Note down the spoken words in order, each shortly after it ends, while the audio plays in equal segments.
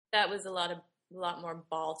That was a lot more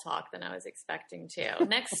ball talk than I was expecting to.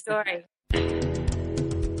 Next story.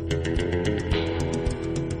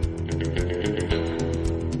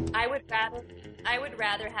 I would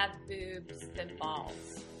rather have boobs than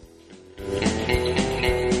balls.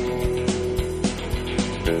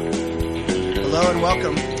 Hello and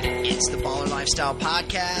welcome. It's the Baller Lifestyle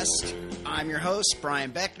Podcast. I'm your host,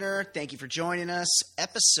 Brian Beckner. Thank you for joining us.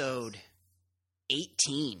 Episode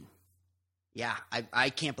 18. Yeah, I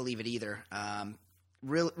can't believe it either.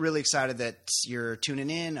 Really excited that you're tuning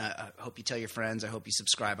in. I hope you tell your friends. I hope you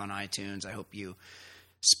subscribe on iTunes. I hope you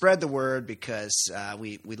spread the word because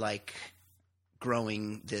we like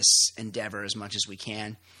growing this endeavor as much as we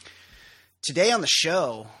can. Today on the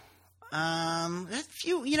show, I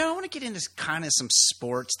want to get into kind of some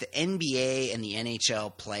sports. The NBA and the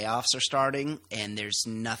NHL playoffs are starting, and there's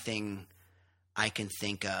nothing I can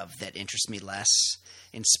think of that interests me less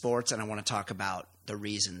in sports, and I want to talk about the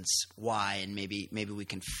reasons why, and maybe we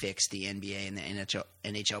can fix the NBA and the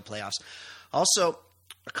NHL playoffs. Also,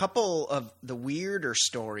 a couple of the weirder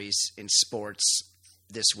stories in sports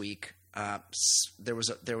this week. There was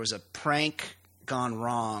a prank gone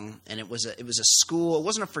wrong, and it was a school. It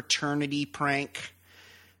wasn't a fraternity prank,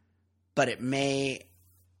 but it may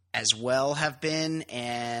as well have been.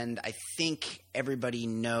 And I think everybody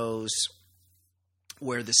knows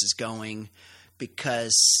where this is going,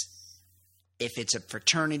 because if it's a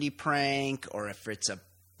fraternity prank or if it's a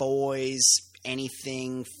boys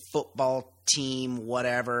anything, football team,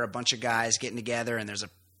 whatever, a bunch of guys getting together and there's a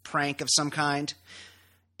prank of some kind,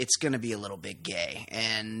 it's going to be a little bit gay,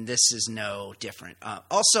 and this is no different.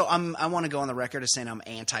 Also, I want to go on the record as saying I'm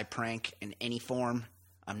anti-prank in any form.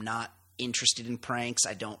 I'm not interested in pranks.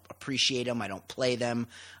 I don't appreciate them. I don't play them.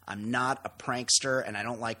 I'm not a prankster, and I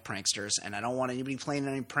don't like pranksters, and I don't want anybody playing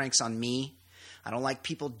any pranks on me. I don't like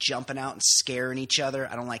people jumping out and scaring each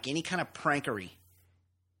other. I don't like any kind of prankery.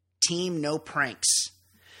 Team, no pranks.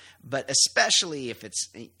 But especially if it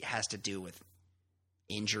has to do with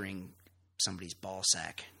injuring somebody's ball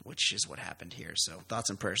sack, which is what happened here. So thoughts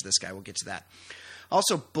and prayers to this guy. We'll get to that.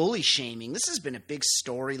 Also, bully shaming. This has been a big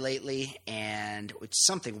story lately, and it's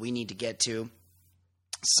something we need to get to.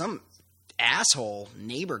 Some asshole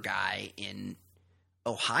neighbor guy in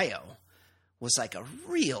Ohio was like a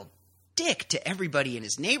real dick to everybody in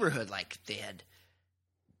his neighborhood. Like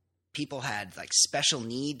people had like special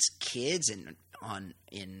needs kids in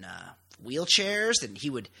wheelchairs, and he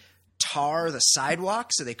would tar the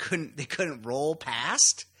sidewalk so they couldn't roll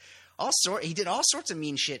past. He did all sorts of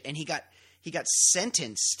mean shit, and he got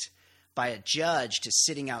sentenced by a judge to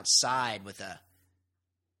sitting outside with a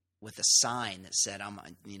sign that said, I'm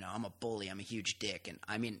a bully, I'm a huge dick. And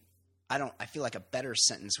I mean, I feel like a better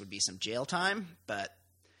sentence would be some jail time, but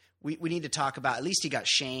we need to talk about, at least he got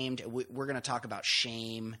shamed. We're going to talk about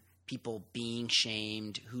shame, people being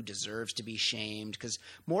shamed, who deserves to be shamed, because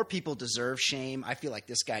more people deserve shame. I feel like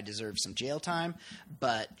this guy deserves some jail time,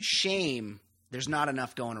 but shame, there's not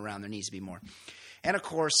enough going around. There needs to be more. And of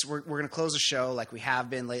course, we're going to close the show like we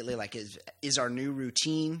have been lately, like is our new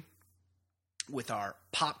routine with our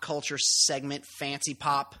pop culture segment, Fancy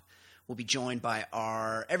Pop. We'll be joined by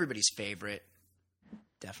everybody's favorite,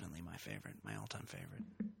 definitely my favorite, my all-time favorite.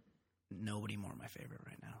 Nobody more my favorite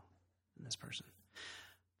right now than this person.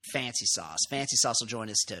 Fancy Sauce. Fancy Sauce will join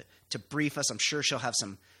us to brief us. I'm sure she'll have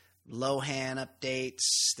some Lohan updates.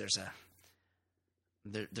 There's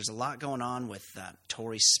a lot going on with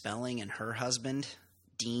Tori Spelling and her husband,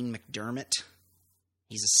 Dean McDermott.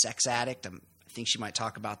 He's a sex addict. I think she might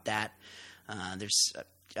talk about that. There's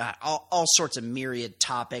all sorts of myriad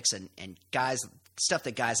topics and guys, stuff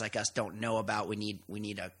that guys like us don't know about. We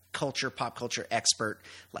need a pop culture expert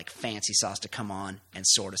like Fancy Sauce to come on and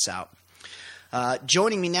sort us out.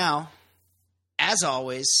 Joining me now, as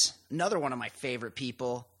always, another one of my favorite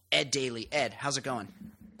people, Ed Daly. Ed, how's it going?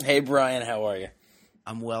 Hey, Brian, how are you?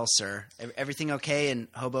 I'm well, sir. Everything okay in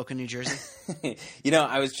Hoboken, New Jersey?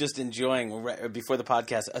 I was just enjoying, before the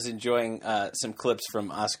podcast, I was enjoying some clips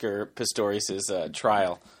from Oscar Pistorius'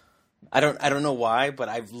 trial. I don't know why, but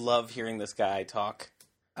I love hearing this guy talk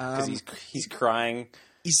because he's crying.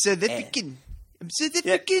 He said that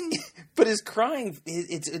but his crying,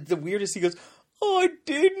 it's the weirdest. He goes, "I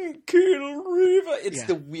didn't kill Riva." It's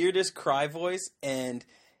the weirdest cry voice, and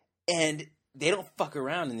they don't fuck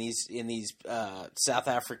around in these South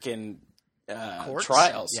African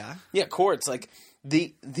trials. Yeah, courts. Like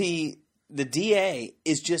the DA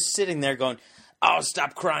is just sitting there going, "Oh,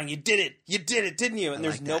 stop crying! You did it, didn't you?" And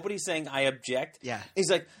there's like that. nobody saying, "I object." Yeah. He's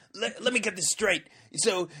like, "Let me get this straight.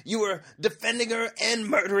 So you were defending her and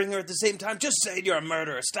murdering her at the same time? Just say you're a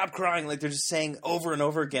murderer. Stop crying." Like they're just saying over and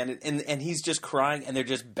over again, and he's just crying, and they're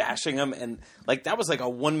just bashing him, and like that was like a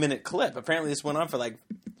 1-minute clip. Apparently, this went on for like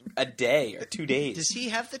a day or 2 days. Does he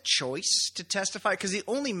have the choice to testify? Because he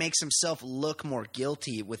only makes himself look more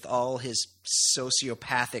guilty with all his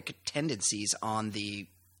sociopathic tendencies on the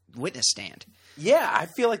witness stand. Yeah, I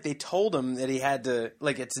feel like they told him that he had to.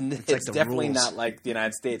 Like it's like the definitely rules. not like the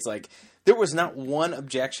United States. Like there was not one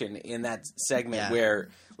objection in that segment where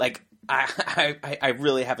like I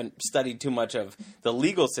really haven't studied too much of the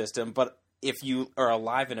legal system, but if you are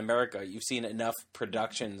alive in America, you've seen enough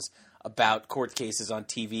productions about court cases on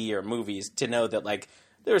TV or movies to know that like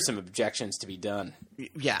there are some objections to be done.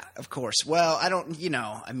 Yeah, of course. Well,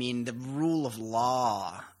 I mean, the rule of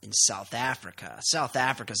law in South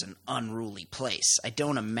Africa's an unruly place. I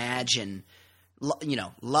don't imagine,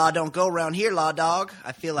 law don't go around here, law dog.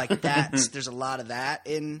 I feel like there's a lot of that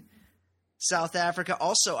in South Africa.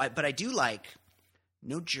 Also, but I do like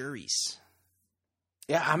no juries.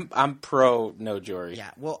 Yeah, I'm pro no jury.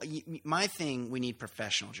 Yeah, well, my thing, we need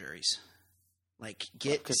professional juries. Like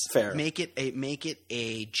fair. make it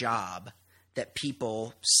a job that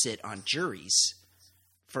people sit on juries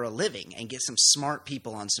for a living and get some smart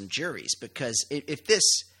people on some juries. Because if this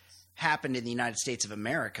happened in the United States of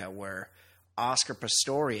America, where Oscar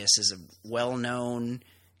Pistorius is a well-known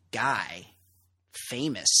guy,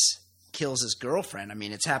 famous, kills his girlfriend. I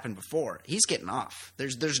mean, it's happened before. He's getting off.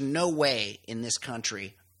 There's no way in this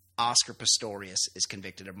country Oscar Pistorius is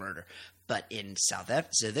convicted of murder. But in South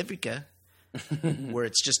Africa, where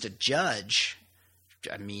it's just a judge,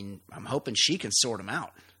 I mean, I'm hoping she can sort him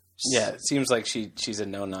out. Yeah, it seems like she's a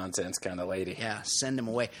no-nonsense kind of lady. Yeah, send him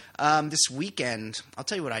away. This weekend, I'll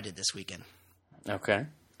tell you what I did this weekend. Okay.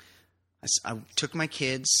 I took my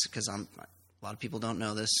kids, because a lot of people don't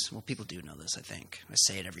know this. Well, people do know this, I think. I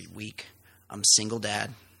say it every week. I'm a single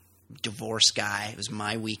dad, divorced guy. It was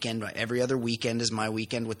my weekend. Every other weekend is my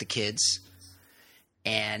weekend with the kids.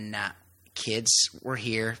 And kids were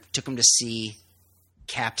here. Took them to see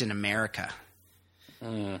Captain America.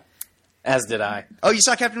 As did I. Oh, you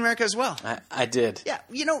saw Captain America as well? I did. Yeah,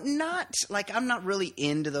 I'm not really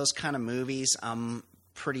into those kind of movies. I'm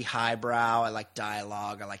pretty highbrow. I like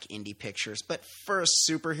dialogue. I like indie pictures. But for a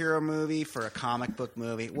superhero movie, for a comic book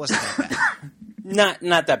movie, it wasn't that bad.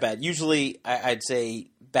 Not that bad. Usually, I'd say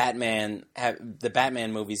the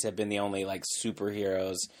Batman movies have been the only like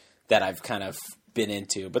superheroes that I've kind of been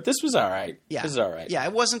into. But this was all right. Yeah. This is all right. Yeah,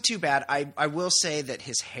 it wasn't too bad. I will say that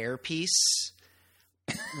his hairpiece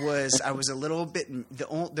I was a little bit.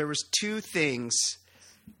 There was two things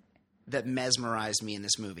that mesmerized me in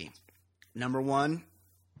this movie. Number one,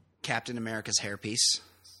 Captain America's hairpiece.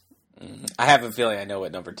 I have a feeling I know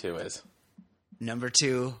what number 2 is. Number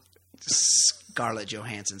two, Scarlett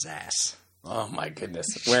Johansson's ass. Oh my goodness!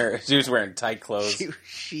 She was wearing tight clothes.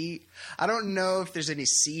 I don't know if there's any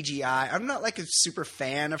CGI. I'm not like a super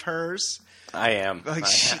fan of hers. I am. Like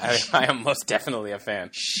I am most definitely a fan.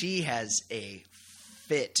 She has a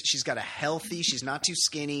fit. She's not too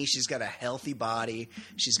skinny. She's got a healthy body.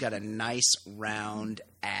 She's got a nice round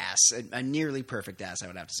ass, a nearly perfect ass, I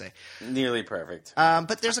would have to say. Nearly perfect.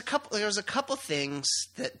 But there was a couple things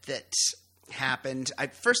that happened.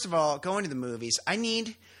 First of all, going to the movies, I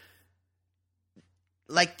need,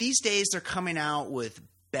 like, these days they're coming out with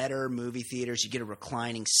better movie theaters. You get a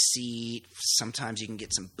reclining seat. Sometimes you can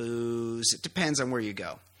get some booze. It depends on where you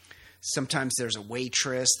go. Sometimes there's a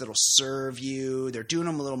waitress that'll serve you. They're doing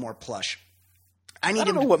them a little more plush. I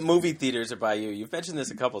don't know what movie theaters are by you. You've mentioned this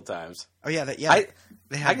a couple times. Oh yeah, I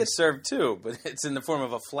get served too, but it's in the form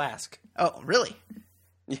of a flask. Oh really?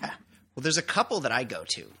 Yeah. Well, there's a couple that I go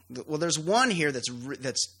to. Well, there's one here that's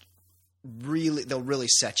really, they'll really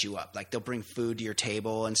set you up. Like they'll bring food to your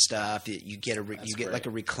table and stuff. You get like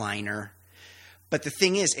a recliner. But the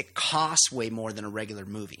thing is, it costs way more than a regular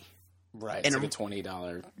movie. Right, it's like a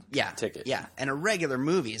 $20 ticket. Yeah, and a regular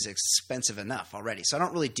movie is expensive enough already. So I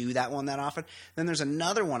don't really do that one that often. Then there's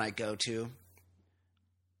another one I go to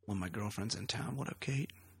when my girlfriend's in town. What up,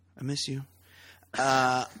 Kate? I miss you.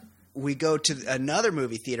 We go to another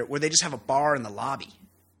movie theater where they just have a bar in the lobby.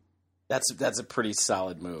 That's a pretty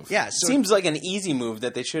solid move. Yeah. So seems like an easy move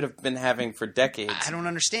that they should have been having for decades. I don't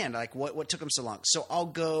understand. Like, what took them so long? So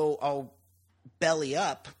I'll belly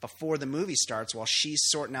up before the movie starts while she's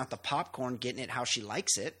sorting out the popcorn, getting it how she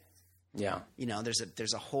likes it. Yeah. You know,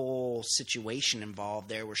 there's a whole situation involved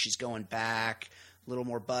there where she's going back, a little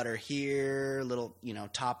more butter here, a little,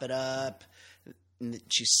 top it up. And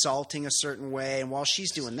she's salting a certain way. And while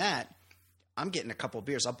she's doing that, I'm getting a couple of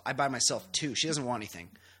beers. I buy myself 2. She doesn't want anything.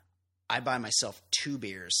 I buy myself 2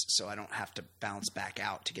 beers so I don't have to bounce back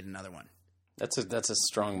out to get another one. That's a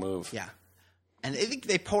strong move. Yeah. And I think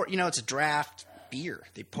they pour, it's a draft beer.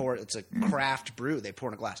 It's a craft brew. They pour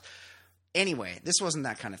in a glass. Anyway, this wasn't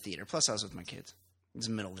that kind of theater. Plus, I was with my kids. It was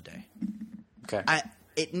the middle of the day. Okay.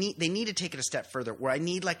 They need to take it a step further where I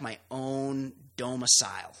need like my own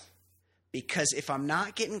domicile. Because if I'm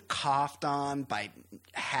not getting coughed on by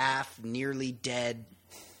half nearly dead,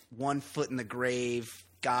 1 foot in the grave,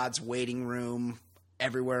 God's waiting room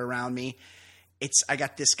everywhere around me, I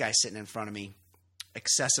got this guy sitting in front of me,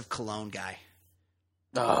 excessive cologne guy.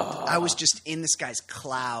 Oh. I was just in this guy's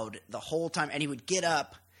cloud the whole time, and he would get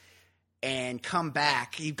up and come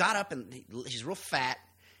back. He got up and he's real fat.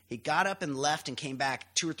 He got up and left and came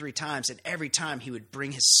back 2 or 3 times, and every time he would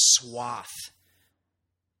bring his swath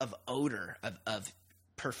of odor, of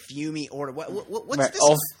perfumey odor. What's right.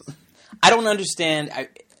 this? I don't understand.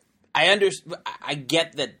 I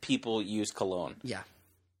get that people use cologne. Yeah.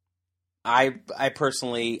 I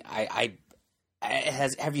personally,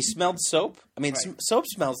 have you smelled soap? I mean, Right. Soap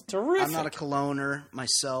smells terrific. I'm not a cologner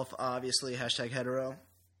myself, obviously. #hetero.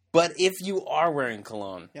 But if you are wearing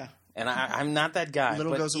cologne, Yeah. and I'm not that guy.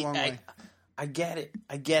 Little but goes a long way. I get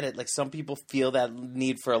it. Like some people feel that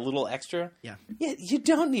need for a little extra. Yeah. You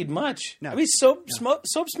don't need much. No. I mean, soap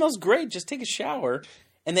smells great. Just take a shower,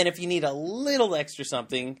 and then if you need a little extra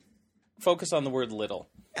something, focus on the word little.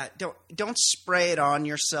 Don't spray it on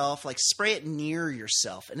yourself. Like, spray it near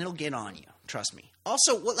yourself, and it'll get on you. Trust me.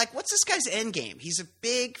 Also, what's this guy's end game? He's a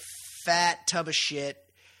big, fat tub of shit.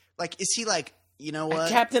 Like, is he like, you know what?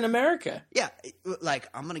 Captain America. Yeah. Like,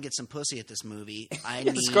 I'm going to get some pussy at this movie. I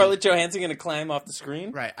need Scarlett Johansson going to climb off the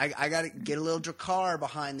screen? Right. I got to get a little Drakkar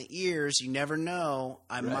behind the ears. You never know.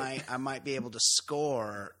 I might be able to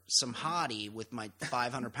score some hottie with my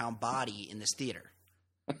 500-pound body in this theater.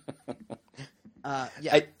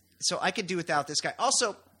 Yeah. So I could do without this guy.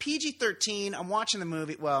 Also, PG-13. I'm watching the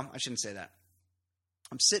movie. Well, I shouldn't say that.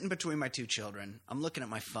 I'm sitting between my 2 children. I'm looking at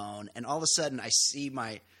my phone, and all of a sudden I see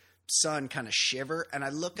my son kind of shiver, and I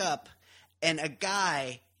look up, and a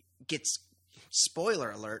guy gets,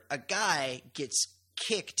 spoiler alert, a guy gets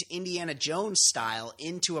kicked Indiana Jones style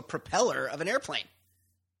into a propeller of an airplane.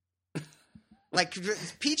 Like,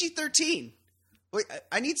 PG-13. Wait,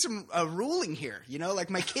 I need some ruling here. Like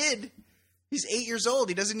my kid, he's 8 years old.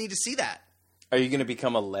 He doesn't need to see that. Are you going to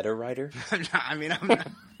become a letter writer? I mean,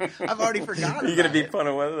 I've already forgotten. You're going to be fun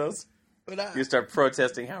of one of those? But You're going to start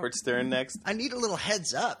protesting Howard Stern next? I need a little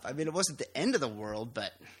heads up. I mean, it wasn't the end of the world,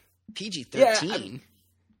 but PG-13.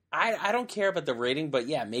 Yeah, I don't care about the rating, but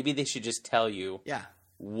yeah, maybe they should just tell you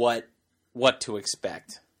what to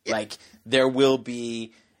expect. Yeah. Like, there will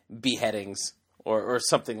be beheadings or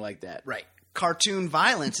something like that. Right. Cartoon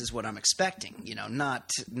violence is what I'm expecting. Not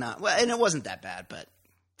well, and it wasn't that bad, but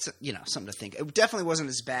something to think. It definitely wasn't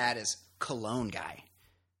as bad as Cologne Guy.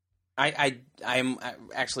 I'm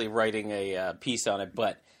actually writing a piece on it,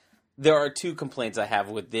 but there are 2 complaints I have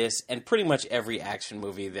with this and pretty much every action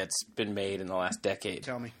movie that's been made in the last decade.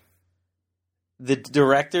 Tell me. The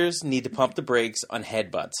directors need to pump the brakes on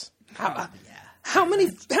headbutts. How many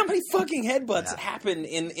fucking headbutts happen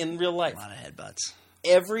in real life? A lot of headbutts.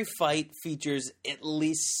 Every fight features at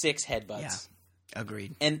least 6 headbutts. Yeah,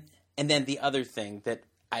 agreed. And then the other thing that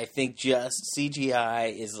I think just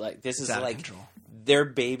CGI is like, this is like control. Their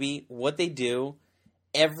baby. What they do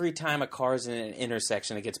every time a car's in an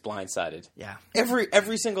intersection, it gets blindsided. Yeah,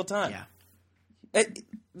 every single time. Yeah,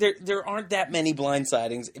 there aren't that many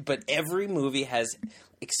blindsidings, but every movie has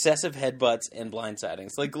excessive headbutts and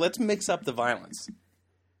blindsidings. Like, let's mix up the violence.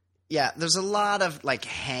 Yeah, there's a lot of like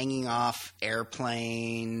hanging off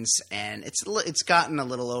airplanes, and it's gotten a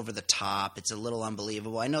little over the top. It's a little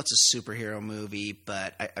unbelievable. I know it's a superhero movie,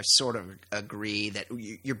 but I sort of agree that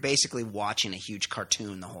you're basically watching a huge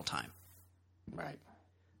cartoon the whole time. Right.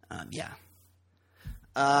 Yeah.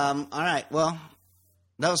 All right. Well,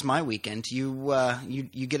 that was my weekend. You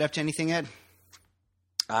get up to anything, Ed?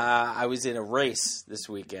 I was in a race this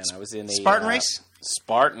weekend. I was in a Spartan race.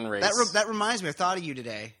 Spartan race. That reminds me. I thought of you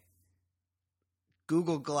today.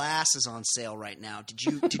 Google Glass is on sale right now. Did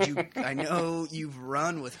you? I know you've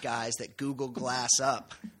run with guys that Google Glass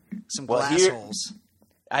up some glass holes.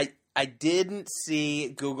 I didn't see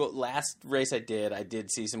Google last race. I did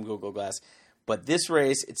see some Google Glass, but this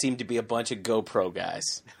race it seemed to be a bunch of GoPro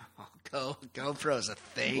guys. GoPro's a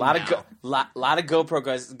thing. A lot of GoPro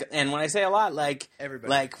guys, and when I say a lot, like everybody,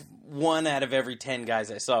 like 1 out of every 10 guys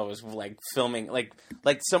I saw was like filming. Like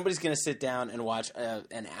somebody's gonna sit down and watch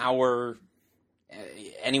an hour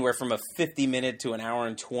anywhere from a 50-minute to an hour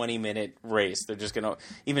and 20-minute race. They're just going to,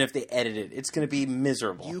 even if they edit it, it's going to be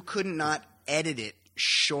miserable. You could not edit it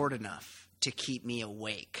short enough to keep me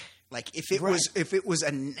awake. Like if it was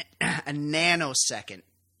a nanosecond,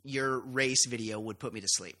 your race video would put me to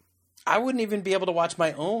sleep. I wouldn't even be able to watch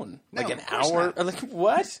my own. No, like an of course hour. not. Like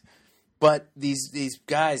what? But these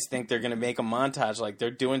guys think they're going to make a montage like they're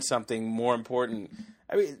doing something more important.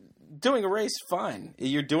 I mean, doing a race, fine.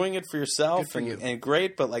 You're doing it for yourself and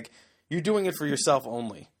great, but like you're doing it for yourself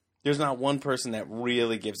only. There's not one person that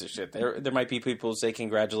really gives a shit. There might be people who say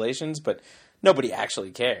congratulations, but nobody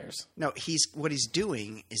actually cares. No, what he's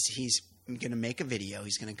doing is he's going to make a video.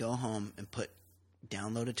 He's going to go home and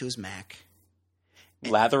download it to his Mac.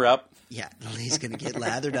 Lather up. Yeah, he's going to get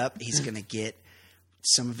lathered up. He's going to get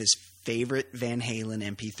some of his favorite Van Halen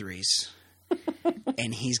MP3s.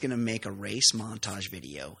 And he's going to make a race montage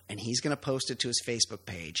video. And he's going to post it to his Facebook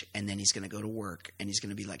page. And then he's going to go to work. And he's going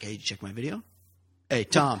to be like, hey, did you check my video? Hey,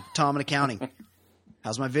 Tom in accounting.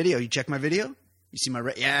 How's my video? You check my video? You see my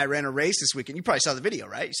yeah, I ran a race this weekend. You probably saw the video,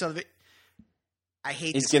 right? You saw the video. I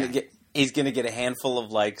hate this guy. He's going to get a handful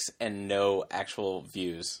of likes and no actual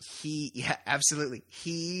views. Yeah, absolutely.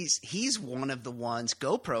 He's one of the ones.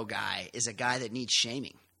 GoPro guy is a guy that needs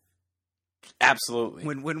shaming. Absolutely.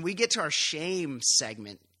 When we get to our shame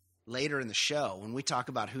segment later in the show, when we talk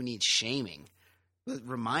about who needs shaming,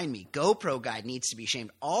 remind me, GoPro guy needs to be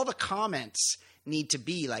shamed. All the comments need to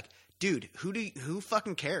be like, dude, who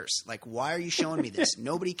fucking cares? Like, why are you showing me this?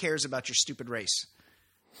 Nobody cares about your stupid race.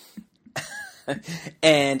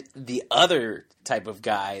 And the other type of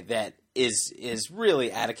guy that is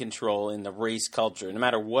really out of control in the race culture, no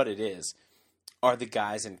matter what it is, are the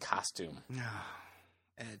guys in costume. No,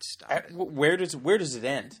 Ed, stop it. Where does it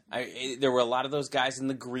end? There were a lot of those guys in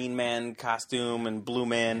the Green Man costume and Blue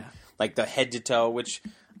Man, like the head to toe, which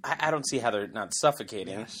I don't see how they're not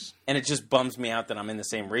suffocating. Yes. And it just bums me out that I'm in the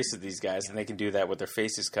same race as these guys and they can do that with their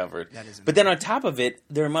faces covered. But then on top of it,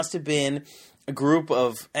 there must have been a group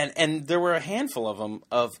of, and there were a handful of them,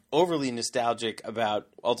 of overly nostalgic about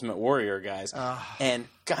Ultimate Warrior guys. And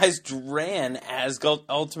guys ran as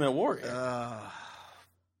Ultimate Warrior.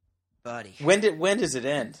 Buddy. When does it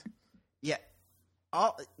end? Yeah.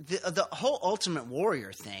 The whole Ultimate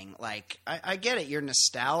Warrior thing, like, I get it. You're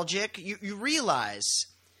nostalgic. You realize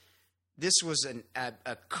this was a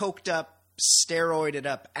coked up, steroided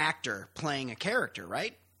up actor playing a character,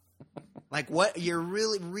 right? Like, what you're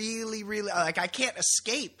really, really, really like. I can't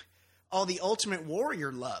escape all the Ultimate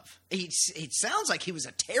Warrior love. He sounds like he was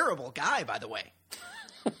a terrible guy, by the way.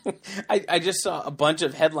 I just saw a bunch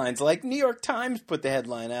of headlines. Like New York Times put the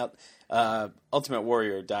headline out: Ultimate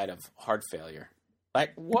Warrior died of heart failure.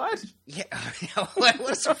 Like, what? Yeah, what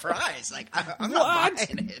a surprise! Like, I'm not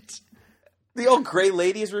buying it. The old gray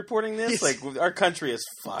lady is reporting this. Like, our country is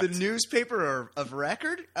fucked. The newspaper of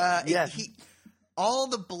record. Yes. All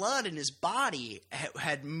the blood in his body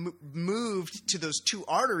had moved to those two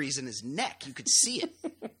arteries in his neck. You could see it.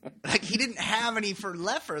 Like, he didn't have any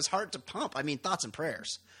left for his heart to pump. I mean, thoughts and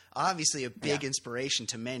prayers. Obviously a big inspiration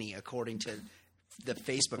to many, according to the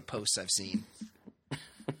Facebook posts I've seen.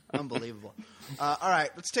 Unbelievable. All right,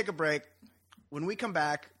 let's take a break. When we come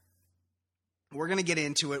back, we're going to get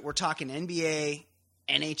into it. We're talking NBA,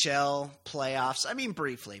 NHL, playoffs. I mean,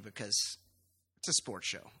 briefly, because it's a sports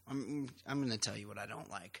show. I'm going to tell you what I don't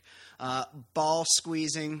like. Ball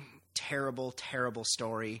squeezing, terrible, terrible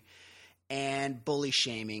story, and bully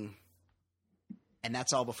shaming. And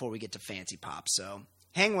that's all before we get to Fancy Pop. So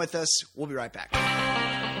hang with us. We'll be right back.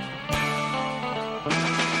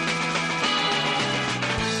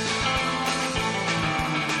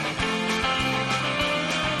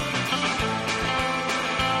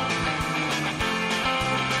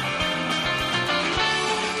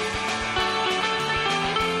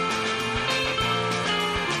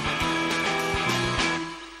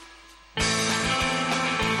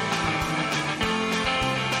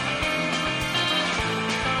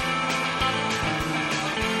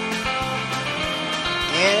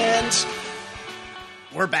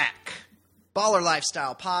 We're back. Baller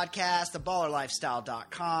Lifestyle Podcast,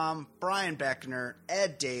 theballerlifestyle.com. Brian Beckner,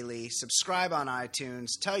 Ed Daly. Subscribe on iTunes.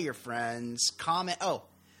 Tell your friends. Comment. Oh,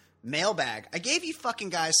 mailbag. I gave you fucking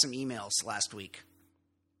guys some emails last week,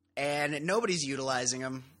 and nobody's utilizing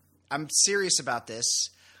them. I'm serious about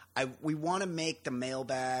this. We want to make the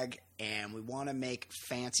mailbag, and we want to make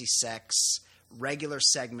Fancy Sex regular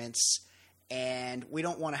segments, and we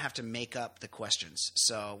don't want to have to make up the questions,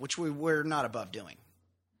 so which we're not above doing.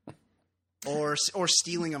 Or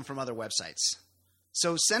stealing them from other websites.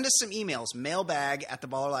 So send us some emails,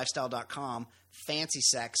 mailbag@theballerlifestyle.com,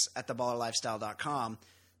 fancysex@theballerlifestyle.com.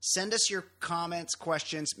 Send us your comments,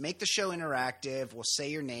 questions. Make the show interactive. We'll say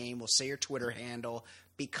your name. We'll say your Twitter handle.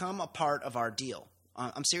 Become a part of our deal.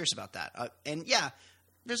 I'm serious about that. And yeah,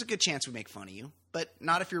 there's a good chance we make fun of you, but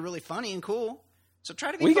not if you're really funny and cool. So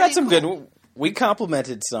try to be. We funny got some and cool. good. We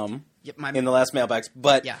complimented some in the last mailbags,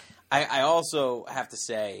 but Yeah. I also have to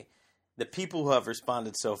say, the people who have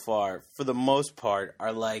responded so far, for the most part,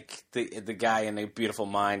 are like the guy in A Beautiful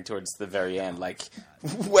Mind towards the very end, like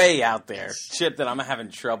way out there, shit that I'm having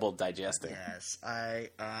trouble digesting. Yes,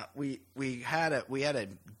 we had a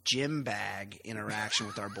gym bag interaction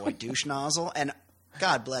with our boy Douche Nozzle, and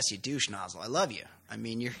God bless you, Douche Nozzle. I love you. I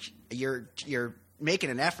mean, you're making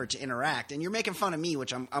an effort to interact, and you're making fun of me,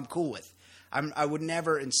 which I'm cool with. I would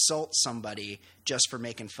never insult somebody just for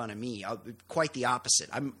making fun of me. Quite the opposite.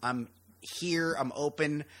 I'm here. I'm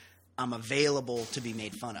open. I'm available to be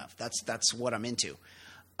made fun of. That's what I'm into.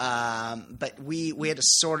 But we had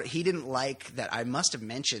to he didn't like that. I must have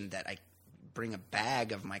mentioned that I bring a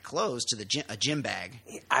bag of my clothes to the gym, a gym bag.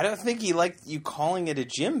 I don't think he liked you calling it a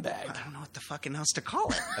gym bag. I don't know what the fucking else to call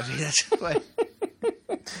it. I mean, that's what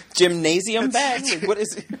Gymnasium bag? Like, what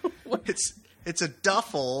is it? It's a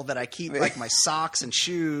duffel that I keep like my socks and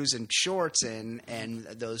shoes and shorts in, and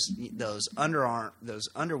those underwear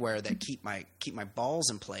that keep my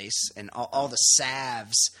balls in place, and all the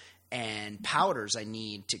salves and powders I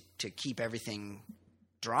need to keep everything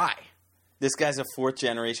dry. This guy's a 4th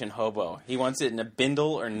generation hobo. He wants it in a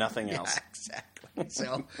bindle or nothing else. Yeah, exactly.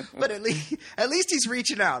 So, but at least he's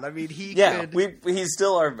reaching out. I mean, he's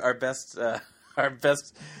still our best. Our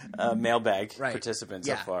best mailbag participant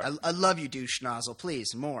so far. I love you, Douche Nozzle.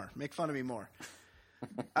 Please, more. Make fun of me more.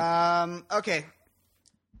 Okay.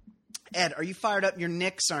 Ed, are you fired up? Your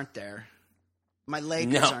Knicks aren't there. My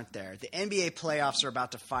Lakers aren't there. The NBA playoffs are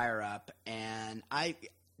about to fire up, and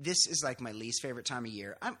this is like my least favorite time of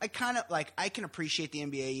year. I kind of like, I can appreciate the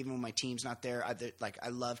NBA even when my team's not there. I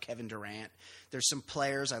love Kevin Durant. There's some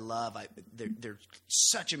players I love. They're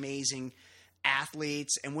such amazing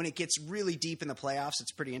athletes, and when it gets really deep in the playoffs,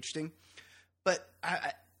 it's pretty interesting. But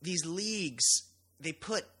these leagues, they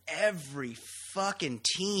put every fucking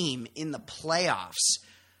team in the playoffs.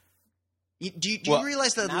 Do you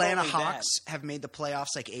realize the Atlanta Hawks have made the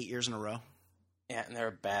playoffs like 8 years in a row? Yeah, and they're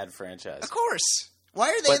a bad franchise. Of course. Why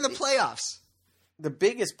are they in the playoffs? The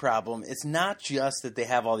biggest problem, it's not just that they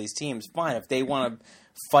have all these teams. Fine, if they want to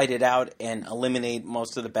fight it out and eliminate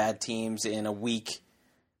most of the bad teams in a week,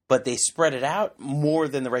 but they spread it out more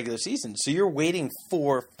than the regular season. So you're waiting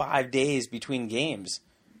 4 or 5 days between games.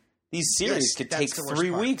 These series could take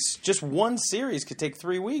 3 weeks. Just one series could take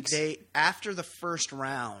 3 weeks. After the first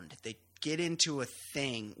round, they get into a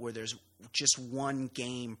thing where there's just one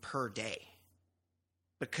game per day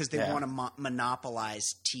because they want to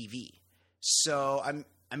monopolize TV. So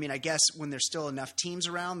I guess when there's still enough teams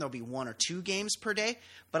around, there'll be 1 or 2 games per day.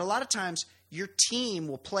 But a lot of times, your team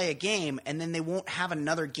will play a game, and then they won't have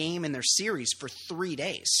another game in their series for 3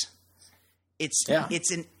 days.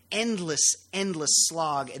 It's an endless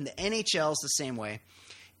slog, and the NHL is the same way.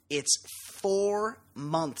 It's 4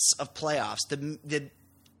 months of playoffs. The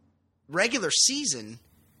regular season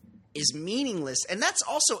is meaningless, and that's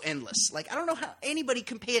also endless. Like, I don't know how anybody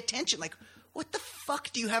can pay attention. Like, what the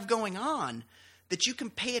fuck do you have going on that you can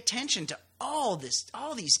pay attention to all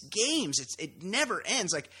these games? It never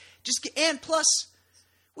ends. Like, and plus,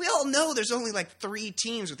 we all know there's only like 3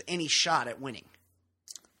 teams with any shot at winning.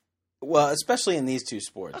 Well, especially in these two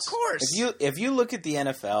sports. Of course. If you look at the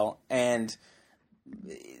NFL, and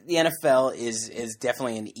the NFL is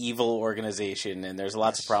definitely an evil organization, and there's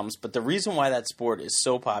lots of problems, but the reason why that sport is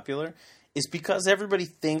so popular is because everybody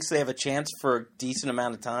thinks they have a chance for a decent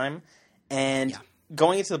amount of time, and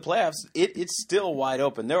going into the playoffs, it's still wide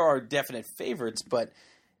open. There are definite favorites, but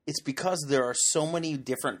it's because there are so many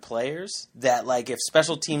different players that, like, if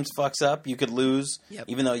special teams fucks up, you could lose,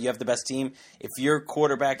 even though you have the best team. If your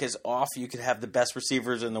quarterback is off, you could have the best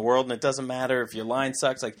receivers in the world, and it doesn't matter if your line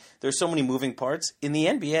sucks. Like, there's so many moving parts. In the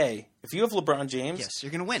NBA, if you have LeBron James,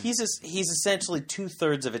 you're going to win. He's essentially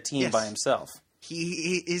 2/3 of a team by himself.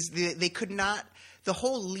 He is they could not. The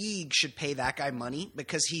whole league should pay that guy money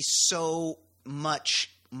because he's so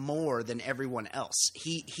much more than everyone else.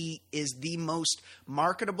 He is the most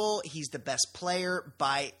marketable. He's the best player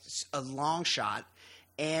by a long shot.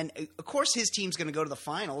 And of course his team's going to go to the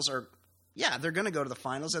finals, they're going to go to the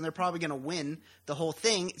finals, and they're probably going to win the whole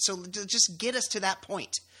thing. So just get us to that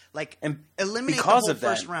point. Like, and eliminate the whole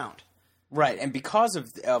first round. Right. And because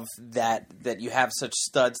of that you have such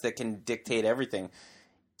studs that can dictate everything,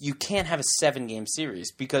 you can't have a 7-game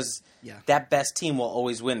series because Yeah. that best team will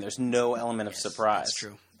always win. There's no element of surprise. That's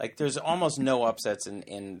true. Like, there's almost no upsets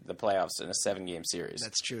in the playoffs in a 7-game series.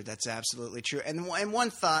 That's true. That's absolutely true. And one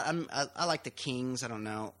thought, I like the Kings. I don't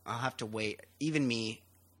know. I'll have to wait. Even me,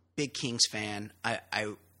 big Kings fan. I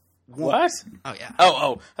won't. What? Oh yeah.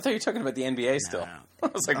 Oh! I thought you were talking about the NBA still. No. I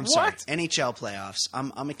was like, I'm what? sorry. NHL playoffs.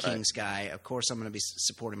 I'm a Kings guy. Of course, I'm going to be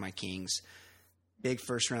supporting my Kings. Big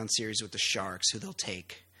first round series with the Sharks, who they'll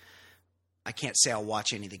take. I can't say I'll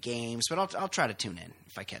watch any of the games, but I'll try to tune in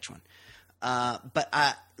if I catch one. But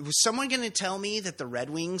was someone going to tell me that the Red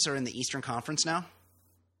Wings are in the Eastern Conference now?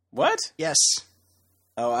 What? Yes.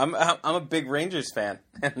 Oh, I'm a big Rangers fan,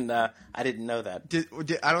 and I didn't know that.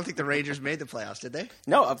 I don't think the Rangers made the playoffs, did they?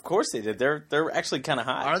 No, of course they did. They're actually kind of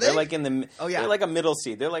high. Are they? They're like in the. Oh, yeah. They're like a middle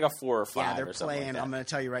seed. They're like a 4 or 5. Yeah, they're or something playing. Like that. I'm going to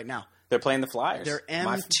tell you right now. They're playing the Flyers. They're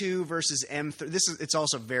M2 versus M3. It's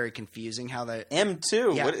also very confusing how they.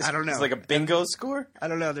 M2. Yeah, What is, I don't know. It's like a bingo score. I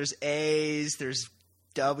don't know. There's A's. There's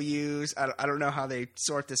W's. I don't know how they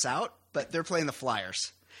sort this out, but they're playing the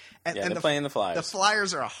Flyers. And, Yeah, they're playing the Flyers. The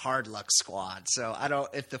Flyers are a hard luck squad, so I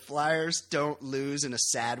don't. If the Flyers don't lose in a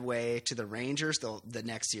sad way to the Rangers, the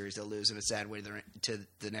next series they'll lose in a sad way to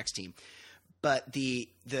the next team. But the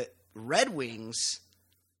Red Wings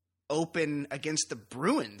open against the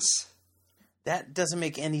Bruins. That doesn't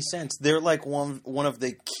make any sense. They're like one of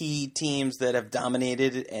the key teams that have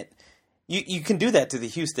dominated, and you can do that to the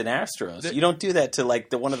Houston Astros. You don't do that to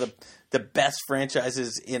like one of the best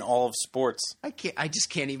franchises in all of sports. I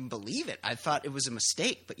just can't even believe it. I thought it was a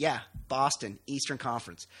mistake, but yeah, Boston, Eastern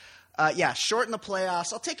Conference. Shorten the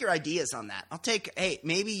playoffs. I'll take your ideas on that. Hey,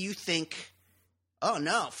 maybe you think, oh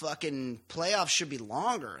no, fucking playoffs should be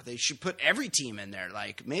longer. They should put every team in there.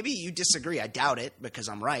 Like, maybe you disagree. I doubt it because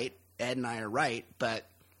I'm right. Ed and I are right. But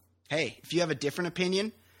hey, if you have a different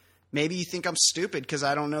opinion, maybe you think I'm stupid because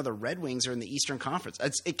I don't know the Red Wings are in the Eastern Conference.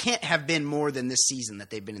 It can't have been more than this season that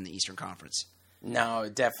they've been in the Eastern Conference. No,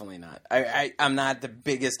 definitely not. I'm not the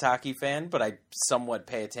biggest hockey fan, but I somewhat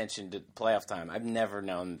pay attention to playoff time. I've never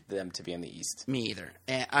known them to be in the East. Me either.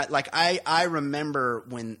 And I remember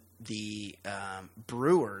when the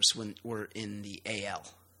Brewers were in the AL.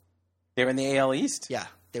 They were in the AL East? Yeah,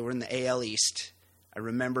 they were in the AL East. I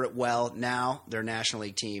remember it well. Now they're a National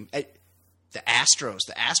League team. The Astros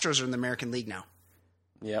are in the American League now.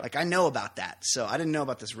 Yeah. Like, I know about that. So I didn't know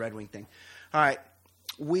about this Red Wing thing. All right.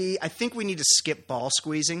 I think we need to skip ball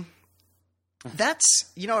squeezing.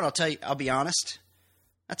 You know what I'll tell you? I'll be honest.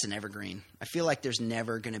 That's an evergreen. I feel like there's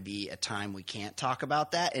never going to be a time we can't talk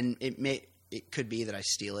about that. And it could be that I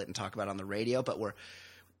steal it and talk about it on the radio, but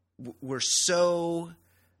we're so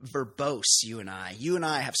verbose, you and I. You and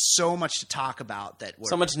I have so much to talk about that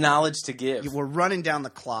so much knowledge to give. We're running down the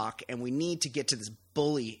clock, and we need to get to this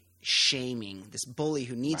bully shaming, this bully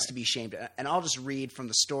who needs to be shamed. And I'll just read from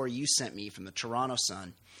the story you sent me from the Toronto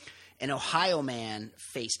Sun. An Ohio man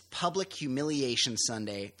faced public humiliation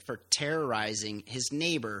Sunday for terrorizing his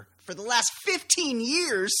neighbor for the last 15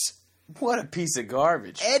 years. What a piece of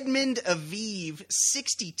garbage. Edmund Aviv,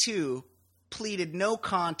 62, pleaded no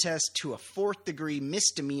contest to a 4th-degree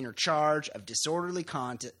misdemeanor charge of disorderly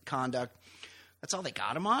conduct. That's all they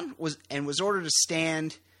got him on? Was ordered to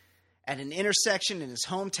stand at an intersection in his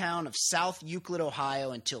hometown of South Euclid,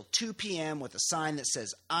 Ohio, until 2 p.m. with a sign that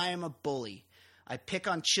says, "I am a bully. I pick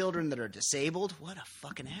on children that are disabled." What a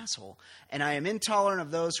fucking asshole. "And I am intolerant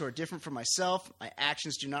of those who are different from myself. My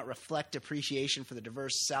actions do not reflect appreciation for the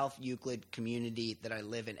diverse South Euclid community that I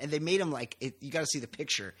live in." And they made him you got to see the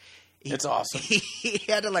picture. It's awesome. He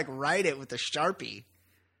had to write it with a Sharpie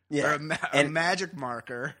or a magic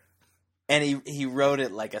marker. And he wrote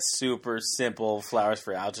it like a super simple Flowers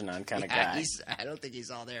for Algernon kind of guy. I don't think he's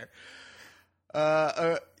all there.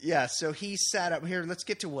 So he sat up here. Let's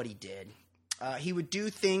get to what he did. He would do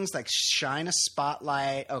things like shine a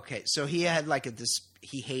spotlight. Okay, so he had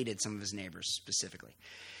he hated some of his neighbors specifically.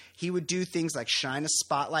 He would do things like shine a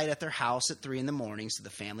spotlight at their house at 3 a.m. so the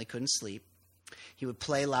family couldn't sleep. He would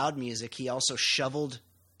play loud music. He also shoveled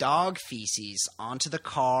dog feces onto the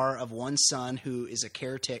car of one son who is a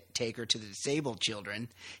caretaker to the disabled children.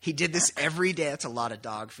 He did this every day. That's a lot of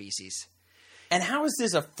dog feces. And how is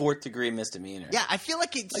this a 4th-degree misdemeanor? Yeah, I feel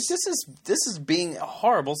like it's this is being a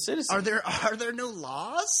horrible citizen. Are there no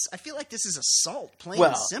laws? I feel like this is assault, plain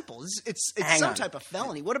and simple. It's some type of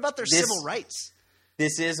felony. What about their civil rights?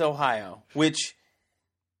 This is Ohio, which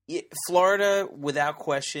Florida, without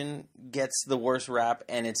question, gets the worst rap,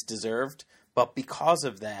 and it's deserved. But because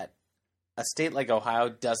of that, a state like Ohio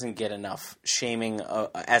doesn't get enough shaming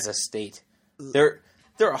as a state. They're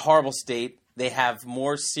a horrible state. They have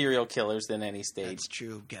more serial killers than any state. That's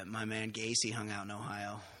true. My man Gacy hung out in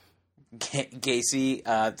Ohio. Gacy,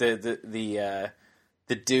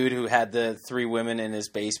 the dude who had the 3 women in his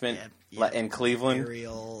basement in Cleveland.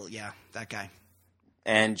 Ariel, yeah, that guy.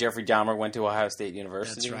 And Jeffrey Dahmer went to Ohio State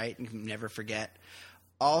University. That's right. You can never forget.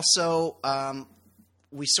 Also,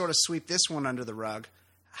 we sort of sweep this one under the rug.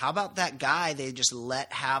 How about that guy they just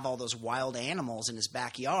let have all those wild animals in his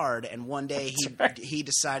backyard, and one day he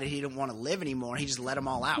decided he didn't want to live anymore. He just let them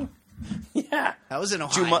all out. Yeah. That was in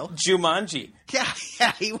Ohio. Jumanji.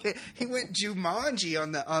 Yeah. He went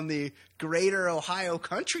Jumanji on the greater Ohio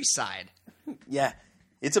countryside. Yeah.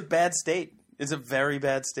 It's a bad state. It's a very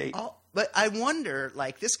bad state. Oh, but I wonder,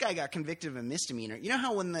 like, this guy got convicted of a misdemeanor. You know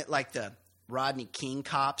how when the Rodney King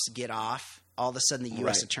cops get off, all of a sudden the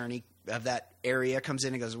U.S. attorney of that area comes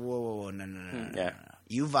in and goes, whoa, no. Yeah.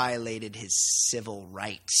 You violated his civil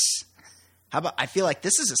rights. How about, I feel like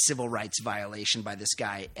this is a civil rights violation by this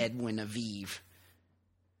guy, Edwin Aviv.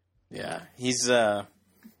 Yeah. He's, and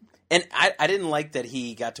I didn't like that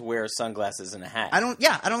he got to wear sunglasses and a hat. I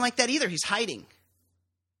don't like that either. He's hiding.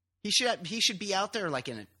 He should be out there like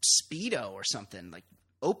in a Speedo or something, like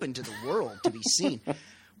open to the world to be seen.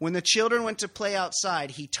 When the children went to play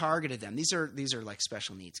outside, he targeted them. These are like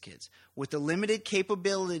special needs kids. With the limited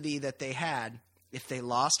capability that they had, if they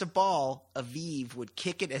lost a ball, Aviv would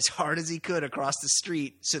kick it as hard as he could across the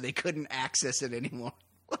street so they couldn't access it anymore.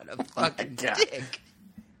 What a fucking dick.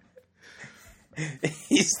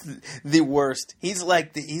 He's the worst. He's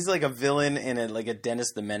like a villain in a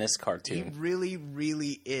Dennis the Menace cartoon. He really,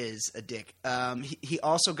 really is a dick. He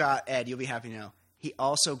also got, Ed, you'll be happy to know, he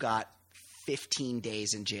also got 15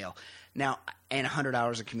 days in jail. Now, and 100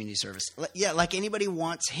 hours of community service. Yeah, like anybody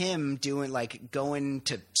wants him doing, like, going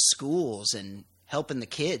to schools and helping the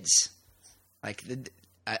kids. Like,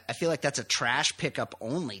 I feel like that's a trash pickup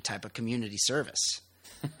only type of community service.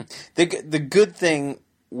 The good thing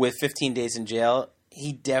with 15 days in jail,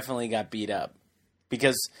 he definitely got beat up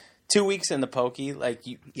because 2 weeks in the pokey,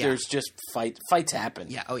 there's just fights happen.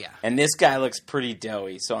 Yeah, oh yeah. And this guy looks pretty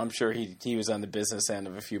doughy, so I'm sure he was on the business end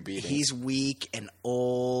of a few beatings. He's weak and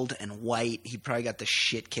old and white. He probably got the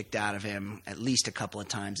shit kicked out of him at least a couple of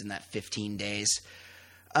times in that 15 days.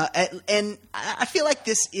 And I feel like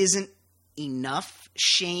this isn't enough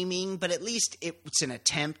shaming, but at least it's an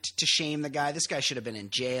attempt to shame the guy. This guy should have been in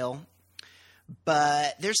jail.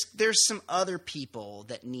 But there's some other people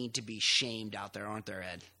that need to be shamed out there, aren't there,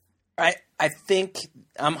 Ed? I think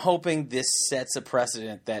I'm hoping this sets a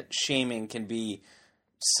precedent that shaming can be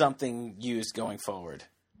something used going forward.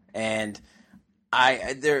 And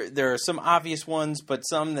there are some obvious ones, but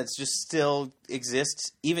some that just still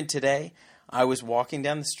exist even today. I was walking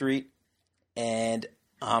down the street and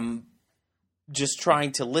I'm just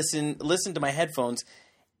trying to listen to my headphones,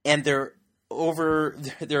 and they're overshadowed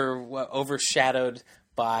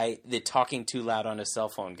by the talking too loud on a cell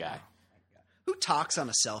phone guy. Who talks on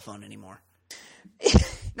a cell phone anymore?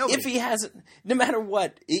 Nobody. If he hasn't, no matter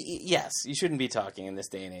what, yes, you shouldn't be talking in this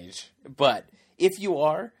day and age. But if you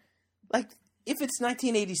are, like, if it's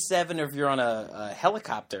 1987 or if you're on a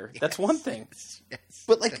helicopter, that's one thing. Yes.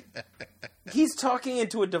 But, like, he's talking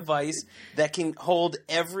into a device that can hold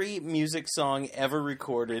every music song ever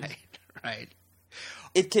recorded. Right.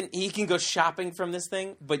 He can go shopping from this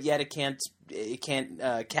thing, but yet it can't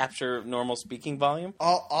capture normal speaking volume.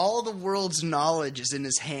 All the world's knowledge is in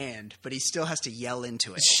his hand, but he still has to yell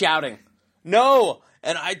into it. Shouting, "No!"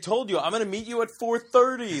 And I told you I'm going to meet you at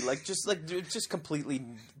 4:30. Just completely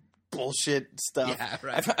bullshit stuff. Yeah,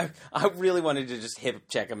 right. I really wanted to just hip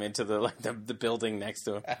check him into the building next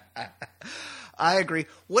to him. I agree.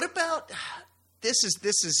 What about this?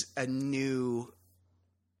 Is a new.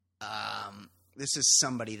 This is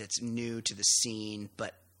somebody that's new to the scene,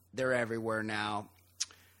 but they're everywhere now.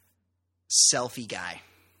 Selfie guy.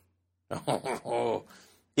 Oh.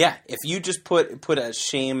 Yeah, if you just put a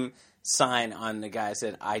shame sign on the guy that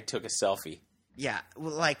said, "I took a selfie." Yeah,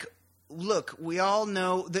 like, look, we all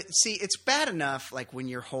know that. See, it's bad enough, like, when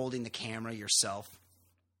you're holding the camera yourself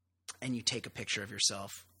and you take a picture of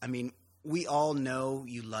yourself. I mean, we all know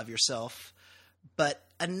you love yourself. But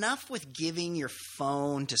enough with giving your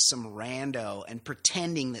phone to some rando and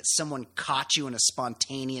pretending that someone caught you in a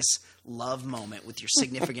spontaneous love moment with your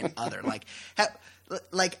significant other. Like that.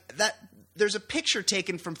 There's a picture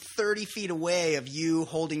taken from 30 feet away of you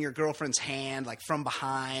holding your girlfriend's hand, like, from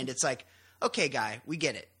behind. It's like, okay, guy, we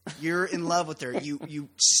get it. You're in love with her. You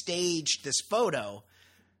staged this photo.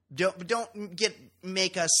 Don't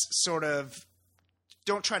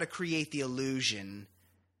try to create the illusion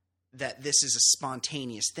that this is a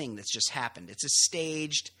spontaneous thing that's just happened. It's a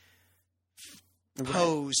staged,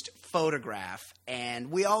 posed photograph,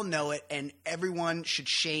 and we all know it, and everyone should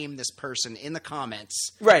shame this person in the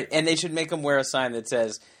comments. Right, and they should make them wear a sign that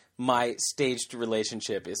says, "My staged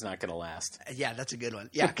relationship is not going to last." Yeah, that's a good one.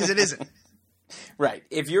 Yeah, because it isn't. Right.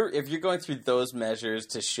 If you're going through those measures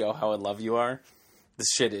to show how in love you are, this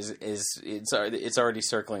shit is it's already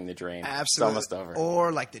circling the drain. Absolutely. It's almost over.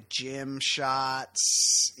 Or like the gym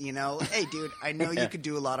shots, Hey, dude, I know you could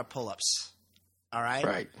do a lot of pull-ups. All right?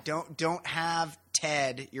 Right. Don't have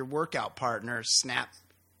Ted, your workout partner, snap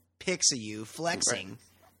pics of you flexing. Right.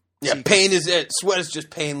 Yeah, pain is it. Sweat is just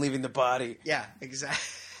pain leaving the body. Yeah,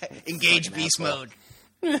 exactly. Engage beast mode.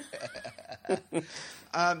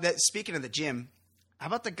 Speaking of the gym, how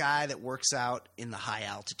about the guy that works out in the high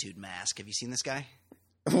altitude mask? Have you seen this guy?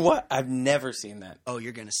 What? I've never seen that. Oh,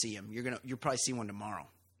 you're gonna see him. You'll probably see one tomorrow.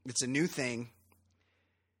 It's a new thing.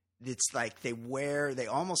 It's like they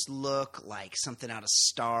almost look like something out of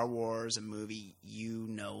Star Wars, a movie you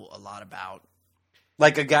know a lot about.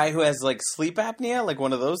 Like a guy who has like sleep apnea, like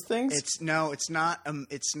one of those things? It's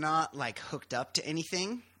not like hooked up to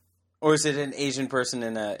anything. Or is it an Asian person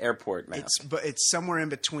in an airport mask? It's somewhere in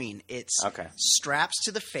between. It's straps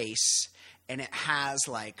to the face, and it has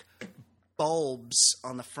like bulbs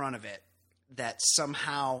on the front of it that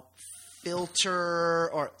somehow filter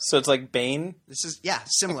or. So it's like Bane? This is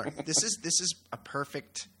similar. This is a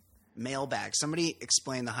perfect mailbag. Somebody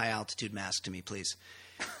explain the high altitude mask to me, please.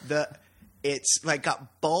 It's like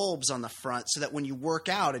got bulbs on the front so that when you work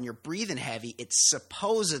out and you're breathing heavy, it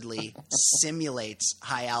supposedly simulates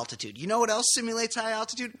high altitude. You know what else simulates high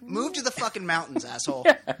altitude? Move to the fucking mountains, asshole.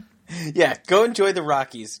 Yeah, go enjoy the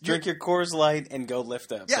Rockies. Drink your Coors Light and go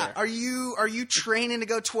lift up. Yeah, there. are you training to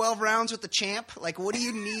go 12 rounds with the champ? Like, what do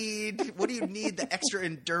you need? What do you need the extra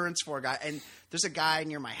endurance for, guy? And there's a guy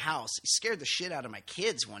near my house. He scared the shit out of my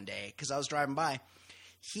kids one day because I was driving by.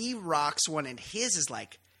 He rocks one, and his is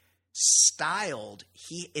like styled.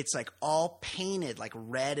 It's like all painted like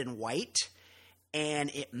red and white, and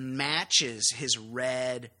it matches his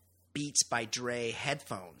red Beats by Dre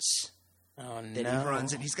headphones. Oh, that he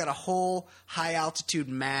runs, and he's got a whole high altitude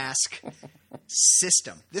mask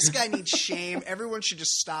system. This guy needs shame. Everyone should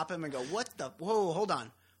just stop him and go, whoa, hold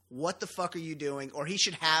on. What the fuck are you doing? Or he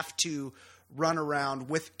should have to run around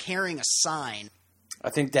with carrying a sign. I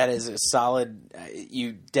think that is a solid,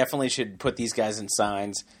 you definitely should put these guys in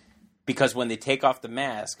signs, because when they take off the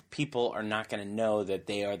mask, people are not going to know that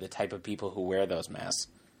they are the type of people who wear those masks.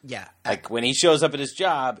 Yeah. Like when he shows up at his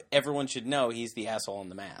job, everyone should know he's the asshole in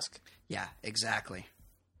the mask. Yeah, exactly.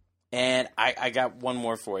 And I got one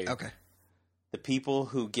more for you. Okay. The people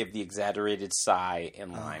who give the exaggerated sigh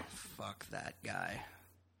in line. Oh, fuck that guy.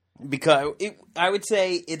 Because I would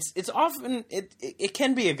say it's often it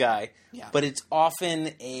can be a guy, but it's often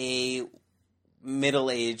a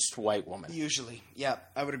middle-aged white woman. Usually, yeah,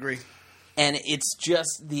 I would agree. And it's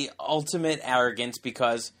just the ultimate arrogance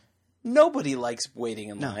because nobody likes waiting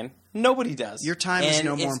in line. Nobody does. Your time is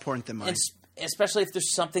no more important than mine. Especially if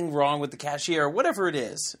there's something wrong with the cashier or whatever it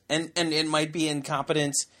is. And it might be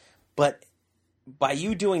incompetence, but by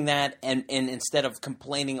you doing that and instead of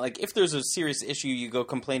complaining, like if there's a serious issue, you go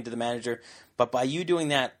complain to the manager. But by you doing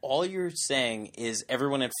that, all you're saying is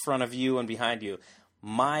everyone in front of you and behind you,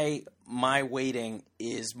 my waiting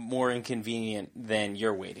is more inconvenient than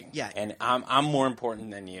your waiting. Yeah. And I'm more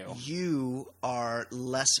important than you. You are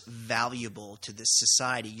less valuable to this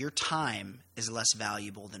society. Your time is less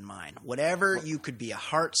valuable than mine. Whatever, you could be a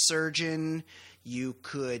heart surgeon, you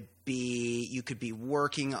could be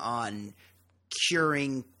working on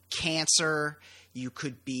curing cancer, you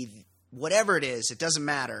could be whatever it is, it doesn't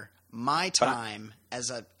matter. My time as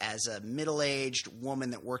a middle-aged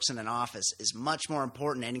woman that works in an office is much more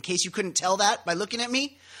important. And in case you couldn't tell that by looking at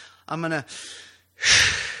me, I'm going to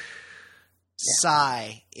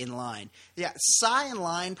sigh in line. Yeah, sigh in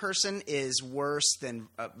line person is worse than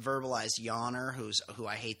a verbalized yawner who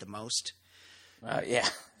I hate the most. Yeah.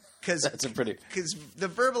 Because the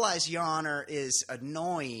verbalized yawner is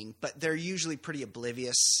annoying, but they're usually pretty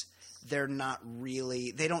oblivious. They're not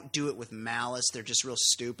really – they don't do it with malice. They're just real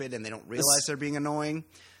stupid, and they don't realize they're being annoying.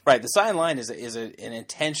 Right. The sign line is an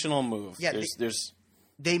intentional move. Yeah,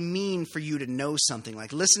 they mean for you to know something.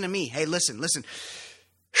 Like, listen to me. Hey, listen.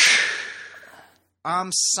 I'm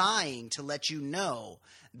sighing to let you know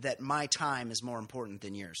that my time is more important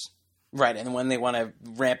than yours. Right, and when they want to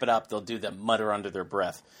ramp it up, they'll do the mutter under their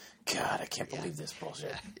breath. God, I can't believe this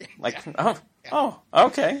bullshit. Oh,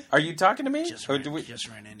 okay. Are you talking to me? Just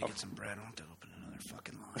ran in to get some bread. I'll have to open another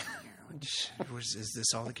fucking line here. Is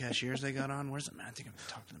this all the cashiers they got on? Where's the man? I think I'm going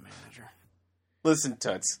to talk to the manager. Listen,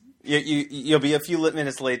 Toots. You'll be a few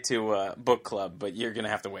minutes late to book club, but you're going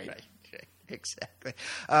to have to wait. Right. Okay. Exactly.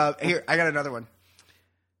 Here, I got another one.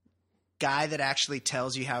 Guy that actually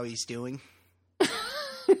tells you how he's doing.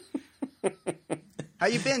 How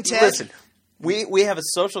you been, Ted? Listen, we have a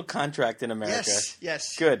social contract in America.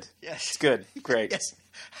 Yes. Good. Yes. It's good. Great. Yes.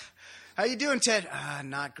 How you doing, Ted?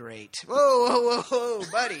 Not great. Whoa,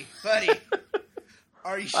 buddy.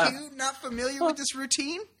 Are you not familiar with this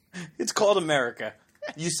routine? It's called America.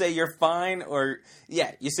 You say you're fine, or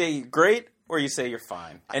you say great, or you say you're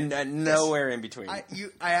fine, and nowhere in between. I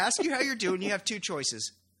ask you how you're doing. You have two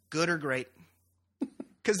choices: good or great.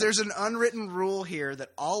 Because there's an unwritten rule here that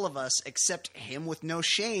all of us, except him with no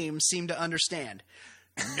shame, seem to understand.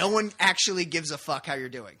 No one actually gives a fuck how you're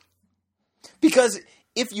doing. Because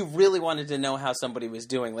if you really wanted to know how somebody was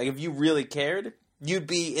doing, like if you really cared, you'd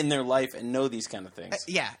be in their life and know these kind of things.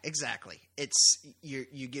 Yeah, exactly. It's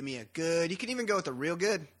you give me a good. You can even go with a real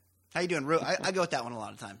good. How you doing? I go with that one a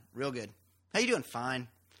lot of time. Real good. How you doing? Fine.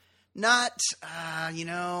 Not,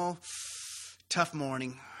 tough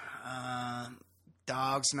morning.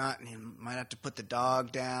 Dog's not. Might have to put the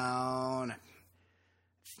dog down.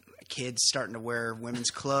 My kid's starting to wear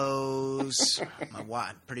women's clothes.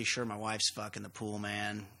 I'm pretty sure my wife's fucking the pool,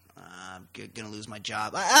 man. I'm gonna lose my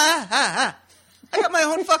job. I got my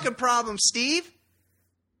own fucking problems, Steve.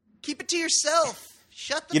 Keep it to yourself.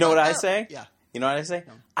 Shut the fuck up. You know what I say? Yeah. You know what I say?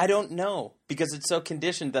 No. I don't know, because it's so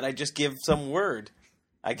conditioned that I just give some word.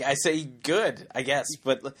 I say good, I guess,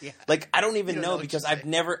 but I don't even know because I've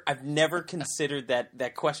never considered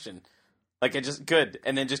that question. Like I just good,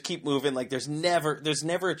 and then just keep moving. Like there's never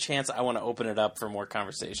a chance I want to open it up for more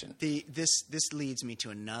conversation. This leads me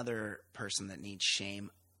to another person that needs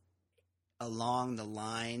shame, along the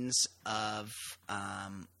lines of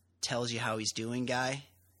tells you how he's doing guy,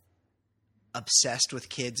 obsessed with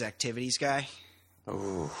kids' activities guy.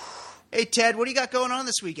 Ooh. Hey, Ted, what do you got going on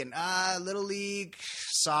this weekend? Little League,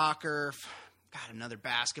 soccer, got another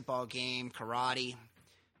basketball game, karate,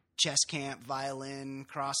 chess camp, violin,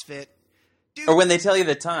 CrossFit. Dude. Or when they tell you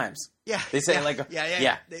the times. Yeah. They say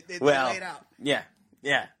yeah. They lay it out.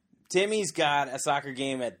 Yeah. Timmy's got a soccer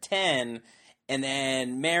game at 10, and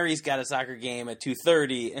then Mary's got a soccer game at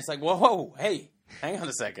 2:30. And it's like, whoa, hey, hang on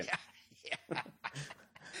a second. Yeah.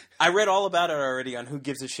 I read all about it already on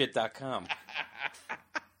whogivesashit.com.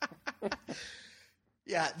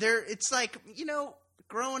 Yeah, it's like,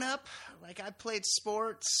 growing up, like I played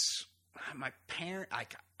sports. My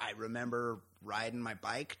I remember riding my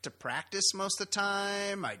bike to practice most of the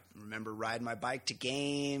time. I remember riding my bike to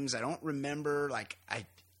games. I don't remember, I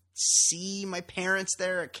see my parents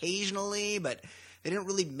there occasionally, but they didn't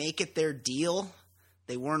really make it their deal.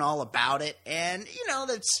 They weren't all about it. And,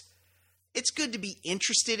 it's good to be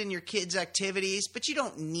interested in your kids' activities, but you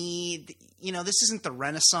don't need, this isn't the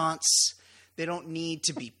Renaissance. They don't need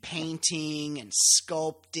to be painting and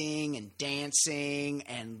sculpting and dancing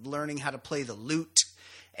and learning how to play the lute,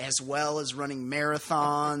 as well as running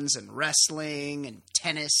marathons and wrestling and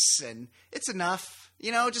tennis. And it's enough,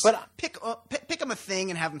 just pick them a thing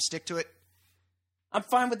and have them stick to it. I'm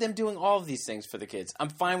fine with them doing all of these things for the kids. I'm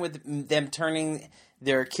fine with them turning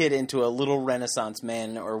their kid into a little Renaissance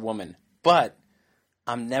man or woman. But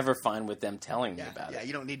I'm never fine with them telling me about it. Yeah,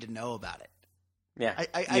 you don't need to know about it. Yeah.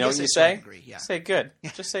 I you know guess what you I say? Agree. Yeah. Say good.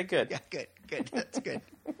 Yeah. Just say good. Yeah, good. That's good.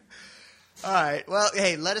 All right. Well,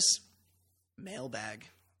 hey, let us mailbag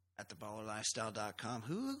at theballerlifestyle.com.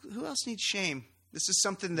 Who else needs shame? This is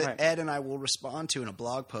something that Ed and I will respond to in a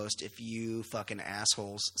blog post if you fucking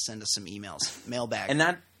assholes send us some emails. Mailbag. And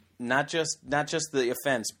not just the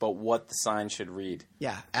offense, but what the sign should read.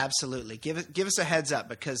 Yeah, absolutely. Give us a heads up,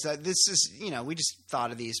 because this is, we just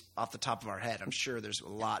thought of these off the top of our head. I'm sure there's a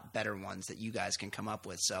lot better ones that you guys can come up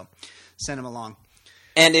with, so send them along.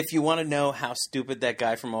 And if you want to know how stupid that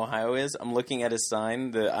guy from Ohio is, I'm looking at his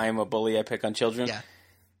sign, the I am a bully, I pick on children. Yeah.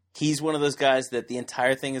 He's one of those guys that the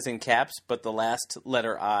entire thing is in caps, but the last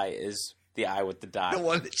letter I is the I with the dot. The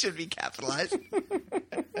one that should be capitalized.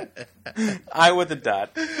 I with the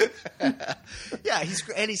dot. Yeah, he's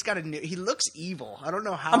got he looks evil. I don't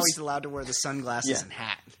know how he's allowed to wear the sunglasses and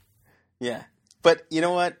hat. Yeah. But you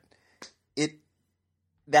know what?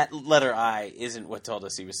 That letter I isn't what told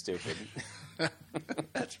us he was stupid.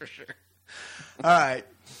 That's for sure. All right.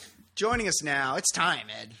 Joining us now, it's time,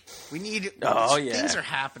 Ed. We need things are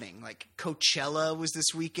happening. Like Coachella was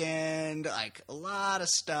this weekend, like a lot of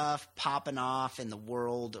stuff popping off in the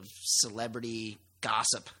world of celebrity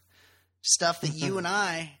gossip. Stuff that you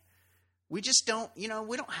and we just don't, we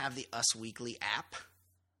don't have the Us Weekly app.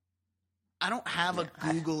 I don't have a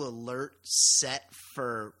Google alert set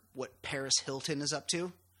for what Paris Hilton is up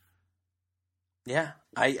to. Yeah.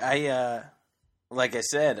 I like I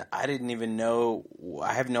said, I didn't even know.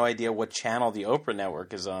 I have no idea what channel the Oprah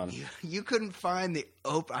Network is on. You couldn't find the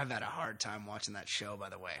Oprah. I've had a hard time watching that show, by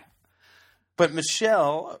the way. But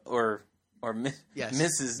Michelle or Yes,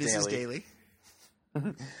 Mrs. Daly,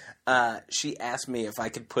 she asked me if I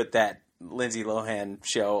could put that Lindsay Lohan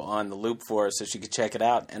show on the loop for her so she could check it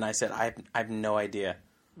out, and I said I have no idea.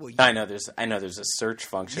 Well, I know there's a search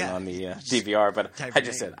function on the DVR, but I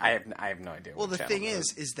just said I have no idea. Well, the thing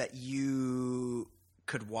is that you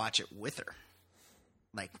could watch it with her.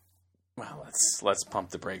 Like, well, let's pump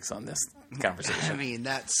the brakes on this conversation. I mean,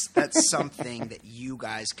 that's something that you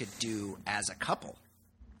guys could do as a couple.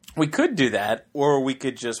 We could do that, or we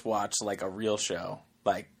could just watch like a real show,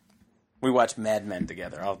 like we watch Mad Men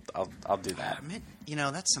together. I'll do that. You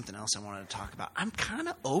know, that's something else I wanted to talk about. I'm kind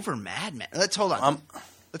of over Mad Men. Let's hold on.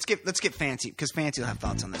 Let's get Fancy, because Fancy will have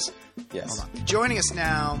thoughts on this. Yes. Hold on. Joining us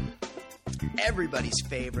now, everybody's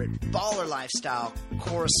favorite baller lifestyle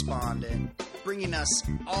correspondent, bringing us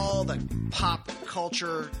all the pop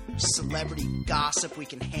culture, celebrity gossip we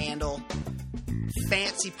can handle.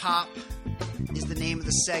 Fancy Pop is the name of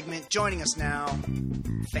the segment. Joining us now,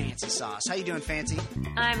 Fancy Sauce. How you doing, Fancy?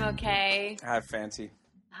 I'm okay. Hi, Fancy.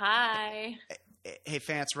 Hi. Hey,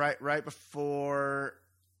 Fancy. Right before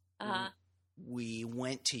we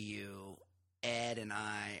went to you, Ed and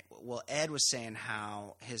I. Well, Ed was saying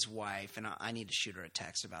how his wife, and I need to shoot her a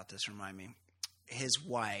text about this. Remind me. His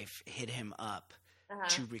wife hit him up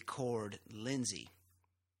to record Lindsay.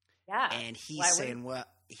 Yeah. And he's saying,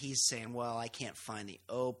 well, I can't find the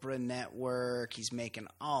Oprah Network. He's making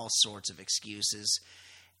all sorts of excuses.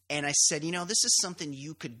 And I said, you know, this is something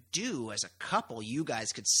you could do as a couple. You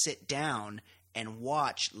guys could sit down and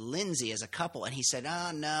watch Lindsay as a couple. And he said,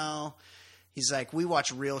 oh, no. He's like, we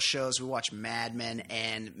watch real shows. We watch Mad Men.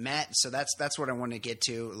 And so that's what I want to get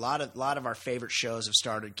to. A lot of our favorite shows have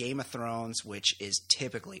started. Game of Thrones, which is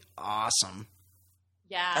typically awesome.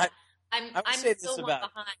 Yeah. I'm still one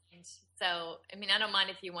behind. So, I mean, I don't mind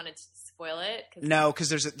if you wanted to spoil it. No, because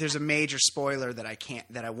there's a major spoiler that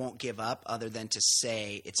I won't give up, other than to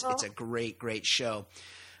say it's a great show.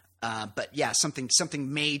 But yeah, something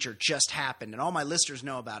major just happened, and all my listeners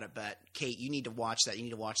know about it. But Kate, you need to watch that. You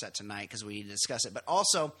need to watch that tonight because we need to discuss it. But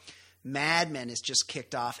also, Mad Men is just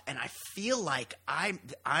kicked off, and I feel like I'm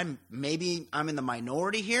in the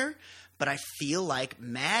minority here, but I feel like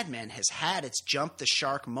Mad Men has had its jump the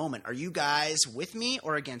shark moment. Are you guys with me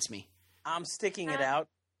or against me? I'm sticking it out.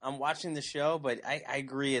 I'm watching the show, but I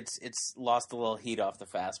agree it's lost a little heat off the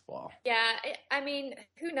fastball. Yeah, I mean,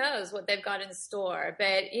 who knows what they've got in store,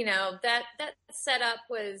 but you know, that setup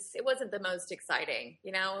wasn't the most exciting.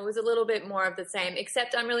 You know, it was a little bit more of the same,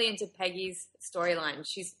 except I'm really into Peggy's storyline.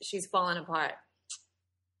 She's fallen apart.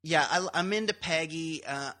 Yeah, I'm into Peggy,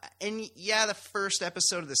 and yeah, the first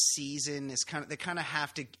episode of the season is they kind of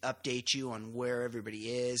have to update you on where everybody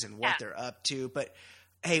is and what they're up to, but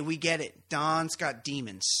hey, we get it. Dawn's got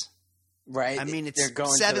demons. Right. I mean, it's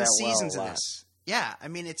 7 seasons of this. Yeah. I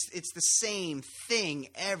mean, it's the same thing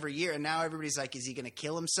every year. And now everybody's like, is he going to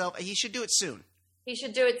kill himself? He should do it soon. He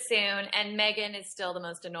should do it soon. And Megan is still the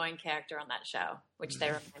most annoying character on that show, which they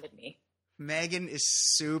reminded me. Megan is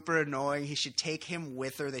super annoying. He should take him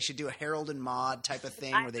with her. They should do a Harold and Maude type of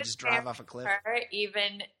thing where they just drive off a cliff.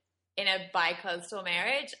 Even in a bi-coastal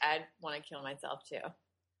marriage, I'd want to kill myself too.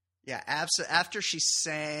 Yeah, absolutely. After she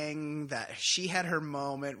sang that, she had her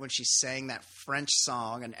moment when she sang that French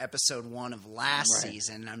song in episode 1 of last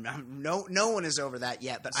season. No one is over that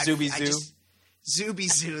yet, but Zooby Zoo. Zooby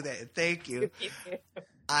Zoo. Thank you.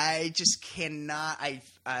 I just cannot.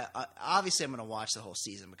 Obviously, I'm going to watch the whole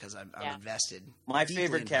season because I'm invested. My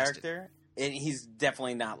favorite character, and he's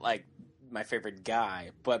definitely not like my favorite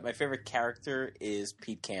guy, but my favorite character is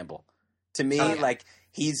Pete Campbell. To me, like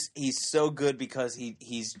he's so good because he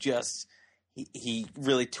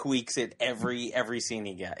really tweaks it every scene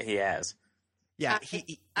he has. Yeah,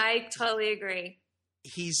 I totally agree.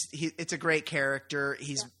 It's a great character.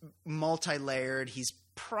 He's multi-layered. He's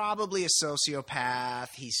probably a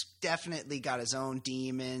sociopath. He's definitely got his own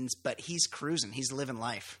demons, but he's cruising. He's living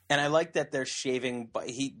life. And I like that they're shaving, but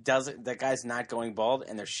he doesn't. That guy's not going bald,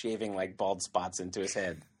 and they're shaving like bald spots into his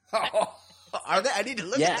head. Are they? I need to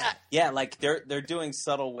look at that. Yeah, like they're doing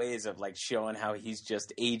subtle ways of like showing how he's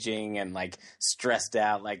just aging and like stressed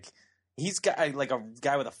out. Like he's got like a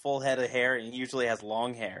guy with a full head of hair, and he usually has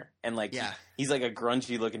long hair, and like he's like a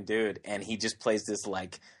grungy looking dude, and he just plays this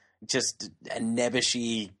like just a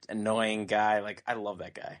nebbishy, annoying guy. Like I love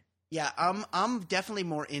that guy. Yeah, I'm definitely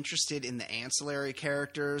more interested in the ancillary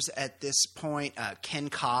characters at this point. Ken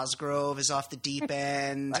Cosgrove is off the deep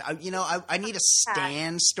end. I need a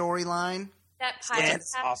Stan storyline. That pilot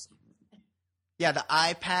Stan's awesome. Yeah, the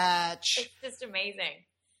eye patch. It's just amazing.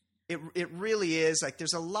 It really is. Like,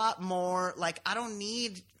 there's a lot more. Like, I don't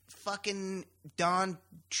need fucking Don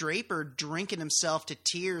Draper drinking himself to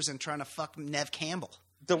tears and trying to fuck Nev Campbell.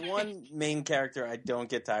 The one main character I don't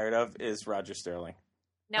get tired of is Roger Sterling.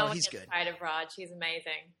 No one he's gets good. tired of Raj. He's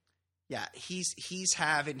amazing. Yeah, he's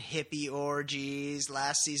having hippie orgies.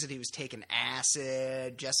 Last season he was taking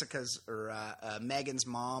acid. Megan's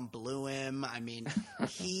mom blew him. I mean,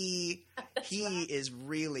 he is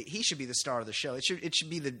really, he should be the star of the show. It should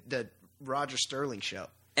be the Roger Sterling show.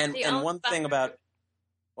 And one thing about,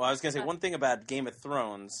 well, I was gonna say one thing about Game of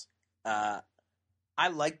Thrones. I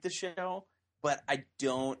like the show, but I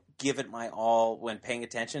don't give it my all when paying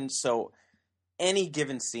attention. So any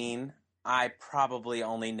given scene, I probably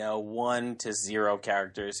only know 1 to 0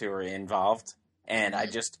 characters who are involved, and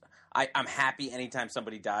I'm happy anytime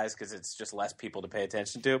somebody dies because it's just less people to pay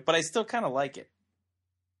attention to. But I still kind of like it.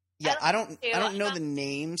 Yeah, I don't know the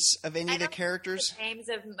names of any of the characters. The names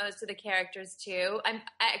of most of the characters too. I'm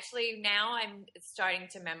starting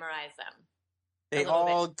to memorize them. They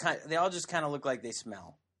all just kind of look like they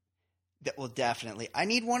smell. Well, definitely. I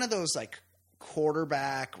need one of those like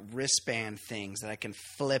quarterback wristband things that I can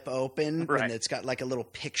flip open, right, and it's got like a little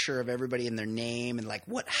picture of everybody and their name and like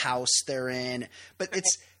what house they're in. But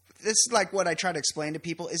this is like what I try to explain to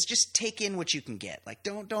people is just take in what you can get. Like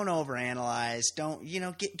don't overanalyze. Don't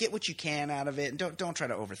get what you can out of it, and don't try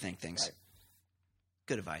to overthink things. Right.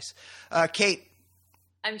 Good advice, Kate.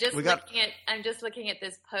 I'm just looking at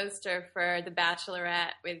this poster for The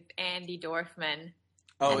Bachelorette with Andy Dorfman.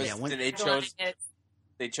 Oh, they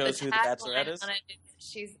chose who the Bachelorette is?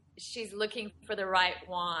 She's looking for the right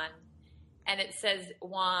Juan, and it says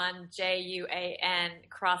Juan, Juan,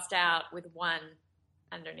 crossed out with 1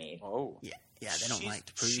 underneath. Oh, yeah. They don't like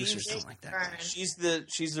the producers don't like that. She's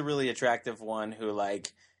the really attractive one who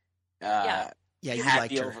like. Yeah, you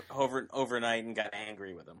happy liked her overnight and got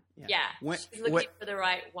angry with him. Yeah. She's looking for the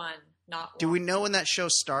right one, not Do one. we know when that show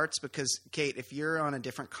starts? Because, Kate, if you're on a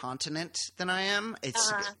different continent than I am,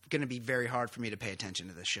 it's going to be very hard for me to pay attention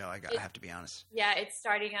to this show. I have to be honest. Yeah, it's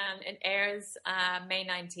starting it airs May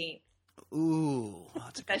 19th. Ooh,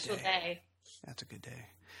 that's a special good day. That's a good day.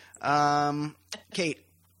 Kate,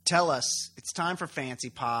 tell us, it's time for Fancy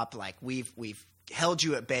Pop. Like, we've held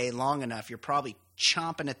you at bay long enough. You're probably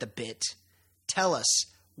chomping at the bit. Tell us,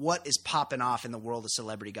 what is popping off in the world of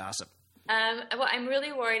celebrity gossip? Well, I'm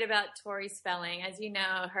really worried about Tori Spelling. As you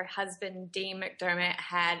know, her husband, Dean McDermott,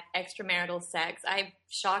 had extramarital sex. I'm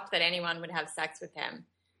shocked that anyone would have sex with him.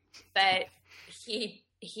 But he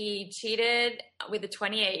cheated with a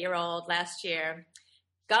 28-year-old last year,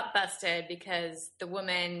 got busted because the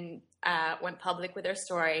woman went public with her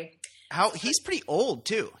story. He's pretty old,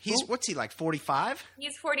 too. What's he, like 45?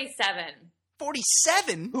 He's 47.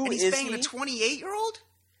 47? Who and he's is banging he? a 28-year-old?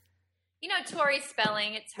 You know Tori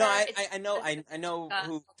Spelling. It's her. No, I know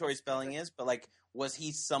who Tori Spelling is, but like, was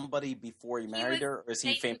he somebody before he married her, or is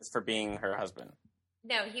he famous for being her husband?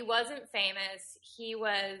 No, he wasn't famous. He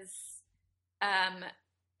was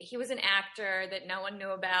an actor that no one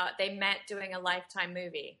knew about. They met doing a Lifetime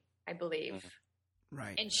movie, I believe. Mm-hmm.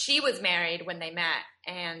 Right. And she was married when they met,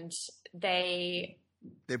 and they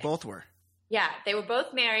both were. Yeah, they were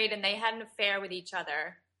both married, and they had an affair with each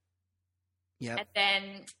other. Yeah. And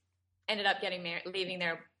then ended up getting married, leaving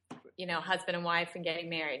their, husband and wife and getting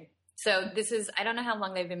married. So I don't know how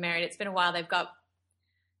long they've been married. It's been a while. They've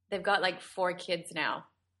got like 4 kids now.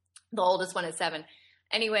 The oldest one is 7.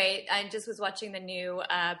 Anyway, I just was watching the new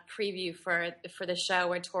preview for the show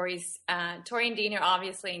where Tori and Dean are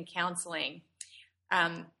obviously in counseling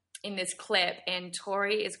in this clip, and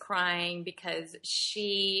Tori is crying because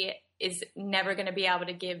she is never going to be able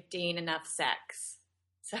to give Dean enough sex.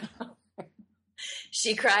 So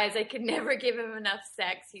she cries, I could never give him enough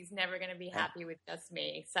sex. He's never going to be happy with just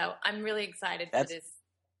me. So I'm really excited for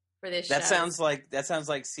this show. That sounds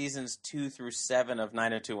like seasons 2 through 7 of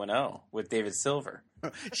 90210 with David Silver.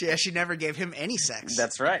 She never gave him any sex.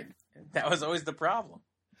 That's right. That was always the problem.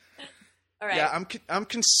 All right. Yeah, I'm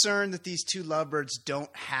concerned that these two lovebirds don't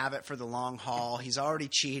have it for the long haul. He's already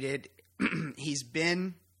cheated. He's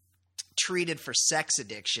been treated for sex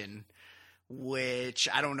addiction, which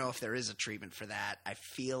I don't know if there is a treatment for that. I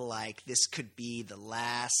feel like this could be the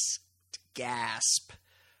last gasp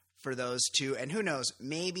for those two. And who knows,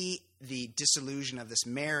 maybe the disillusion of this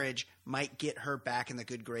marriage might get her back in the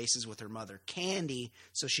good graces with her mother, Candy,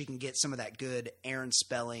 so she can get some of that good Aaron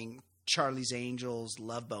Spelling, Charlie's Angels,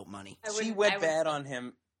 Love Boat money. She went bad on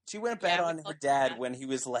him. She went bad on her dad when he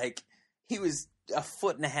was a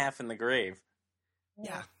foot and a half in the grave.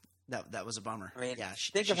 Yeah. That was a bummer. I mean, yeah,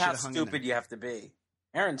 think of how stupid you have to be.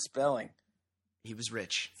 Aaron Spelling. He was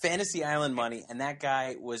rich. Fantasy Island money, and that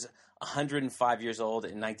guy was 105 years old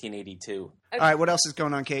in 1982. Okay. All right, what else is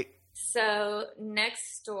going on, Kate? So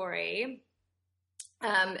next story,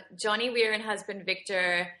 Johnny Weir and husband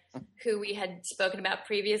Victor, who we had spoken about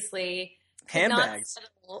previously, Handbags.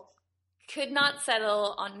 could not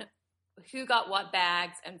settle on who got what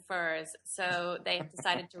bags and furs, so they have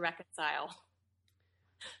decided to reconcile,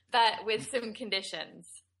 but with some conditions.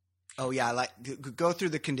 Oh yeah, I like go through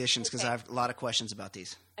the conditions because Okay. I have a lot of questions about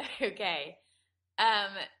these. Okay.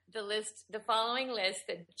 The following list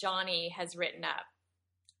that Johnny has written up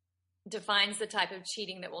defines the type of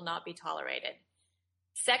cheating that will not be tolerated.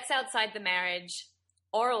 Sex outside the marriage,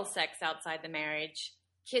 oral sex outside the marriage,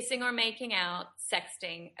 kissing or making out,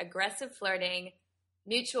 sexting, aggressive flirting,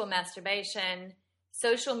 mutual masturbation,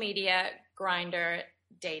 social media, Grindr,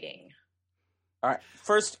 dating. All right.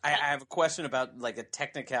 First, I have a question about like a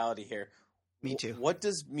technicality here. Me too. What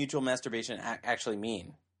does mutual masturbation actually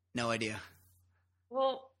mean? No idea.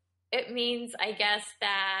 Well, it means, I guess,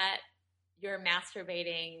 that you're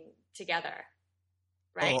masturbating together,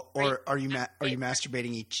 right? Or are you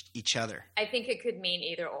masturbating each other? I think it could mean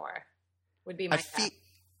either or. Would be my guess.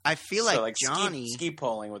 I feel So like Johnny ski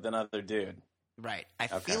polling with another dude. Right. I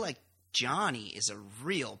Okay. feel like Johnny is a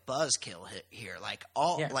real buzzkill here. Like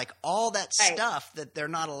all that Right. stuff that they're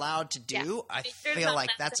not allowed to do. Yeah. I Victor's feel not like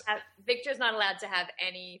allowed that's to Victor's not allowed to have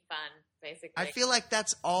any fun, basically. I feel like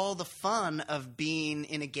that's all the fun of being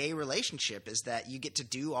in a gay relationship is that you get to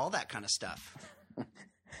do all that kind of stuff.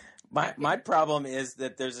 My problem is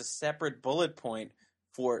that there's a separate bullet point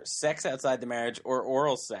for sex outside the marriage or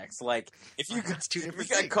oral sex. Like if you That's two if you different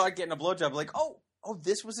got things. caught getting a blowjob, like oh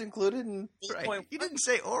this was included in bullet Right. point. You didn't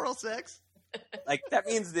say oral sex. Like that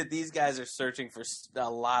means that these guys are searching for a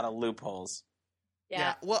lot of loopholes.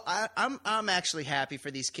 yeah. Well, I'm actually happy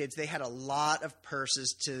for these kids. They had a lot of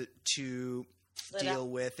purses to Split deal up.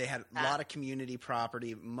 with. They had a lot of community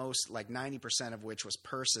property, most like 90% of which was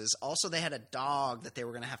purses. Also, they had a dog that they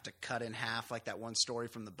were going to have to cut in half, like that one story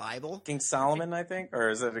from the Bible. King Solomon, I think, or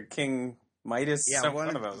is it a King Midas? Yeah,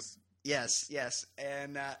 one of those. Yes.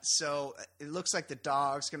 And so it looks like the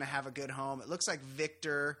dog's going to have a good home. It looks like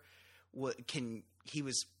Victor he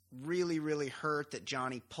was really, really hurt that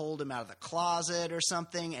Johnny pulled him out of the closet or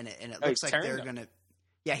something. And it looks like they're going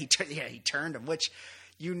to, he turned him, which,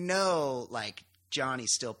 like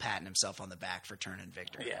Johnny's still patting himself on the back for turning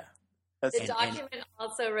Victor. Yeah. The document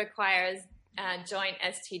also requires joint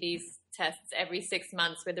STD tests every 6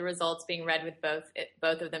 months, with the results being read with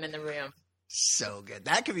both of them in the room. So good.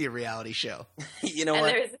 That could be a reality show. You know And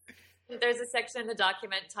what? there's a section in the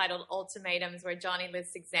document titled Ultimatums where Johnny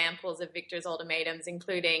lists examples of Victor's ultimatums,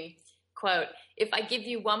 including, quote, "If I give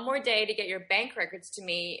you one more day to get your bank records to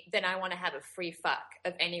me, then I want to have a free fuck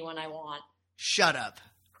of anyone I want." Shut up.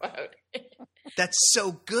 Quote. That's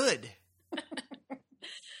so good.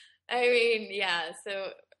 I mean, yeah,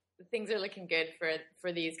 so things are looking good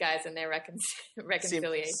for these guys and their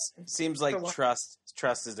reconciliation. Seems like For what?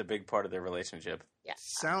 trust is a big part of their relationship. Yeah.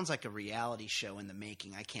 Sounds like a reality show in the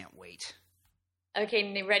making. I can't wait.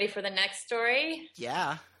 Okay, ready for the next story?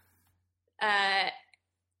 Yeah.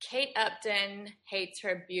 Kate Upton hates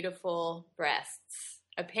her beautiful breasts.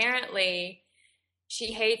 Apparently,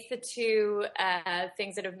 she hates the two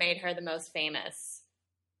things that have made her the most famous,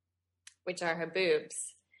 which are her boobs.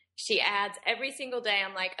 She adds, every single day,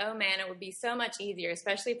 I'm like, oh man, it would be so much easier,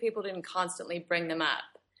 especially if people didn't constantly bring them up.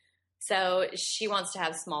 So she wants to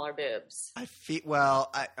have smaller boobs.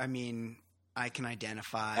 I mean, I can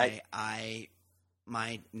identify.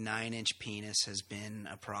 My 9-inch penis has been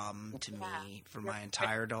a problem to me for my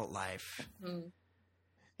entire adult life. Mm-hmm.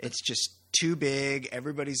 It's just too big.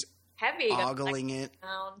 Everybody's Heavy. ogling it.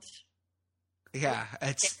 Around, Yeah,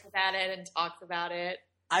 it's thinks about it and talks about it.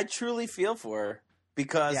 I truly feel for her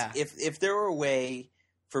because Yeah. if there were a way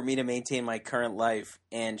for me to maintain my current life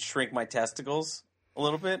and shrink my testicles a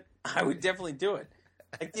little bit, I would definitely do it.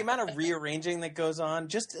 Like the amount of rearranging that goes on,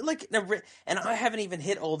 just like, and I haven't even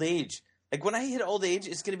hit old age. Like when I hit old age,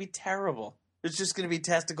 it's going to be terrible. There's just going to be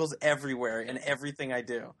testicles everywhere in everything I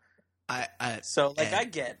do. So like I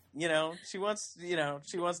get, she wants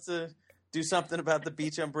to do something about the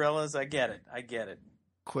beach umbrellas. I get it.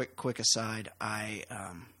 quick aside. I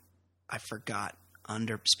forgot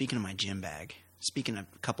speaking of my gym bag. Speaking of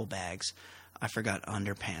a couple bags, I forgot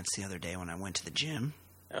underpants the other day when I went to the gym.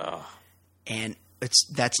 Oh. And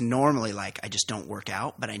that's normally like I just don't work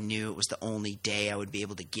out, but I knew it was the only day I would be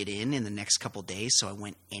able to get in the next couple days, so I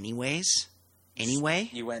went anyways. Anyway,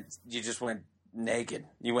 You just went naked.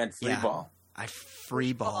 You went free Yeah. ball. I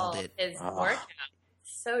freeballed it. His workout.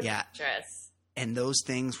 So Yeah. dangerous. and those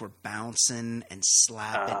things were bouncing and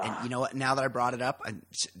slapping. And you know what? Now that I brought it up,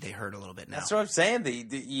 they hurt a little bit now. That's what I'm saying.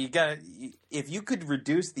 You got if you could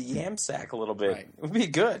reduce the yam sack a little bit, it would be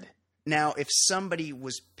good. Now, if somebody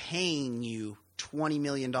was paying you $20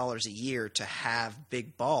 million a year to have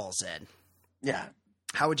big balls, Ed,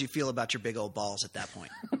 how would you feel about your big old balls at that point?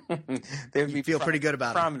 They would you feel pretty good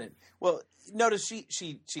about prominent. Well, notice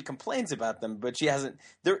she complains about them, but she hasn't.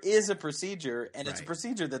 There is a procedure, and it's a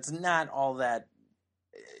procedure that's not all that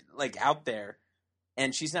like out there,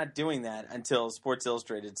 and she's not doing that until Sports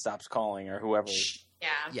Illustrated stops calling or whoever.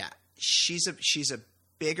 Yeah. She's a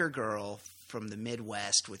bigger girl from the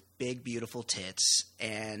Midwest with big, beautiful tits,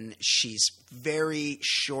 and she's very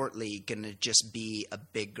shortly going to just be a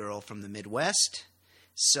big girl from the Midwest.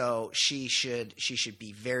 So she should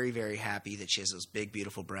be very, very happy that she has those big,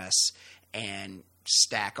 beautiful breasts and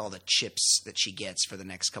stack all the chips that she gets for the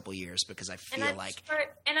next couple years, because I feel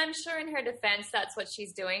I'm sure in her defense that's what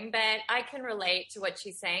she's doing, but I can relate to what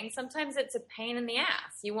she's saying. Sometimes it's a pain in the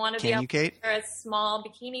ass. You want to be able to wear a small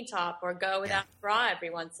bikini top or go without a bra every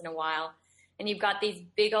once in a while, and you've got these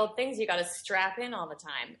big old things you got to strap in all the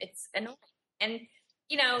time. It's annoying. And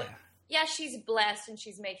yeah, she's blessed and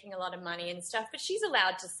she's making a lot of money and stuff, but she's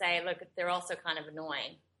allowed to say, look, they're also kind of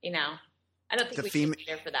annoying, I don't think we should be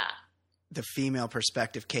there for that. The female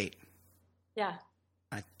perspective, Kate. Yeah.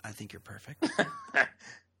 I think you're perfect.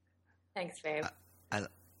 Thanks, babe.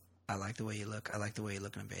 I like the way you look. I like the way you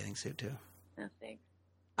look in a bathing suit, too. Oh, thanks.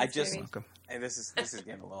 And this is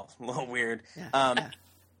getting a little weird.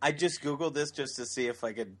 I just Googled this just to see if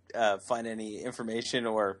I could find any information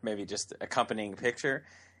or maybe just accompanying picture.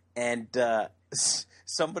 And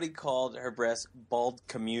somebody called her breasts bald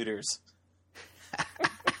commuters.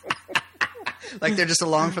 Like they're just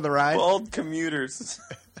along for the ride? Bald commuters.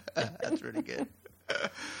 That's pretty good.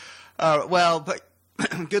 But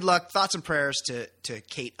good luck. Thoughts and prayers to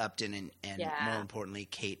Kate Upton and more importantly,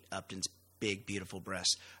 Kate Upton's big, beautiful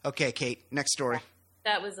breasts. Okay, Kate, next story.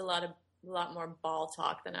 That was a lot more ball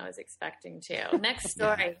talk than I was expecting to. Next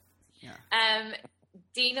story.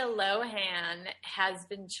 Dina Lohan has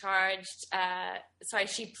been charged.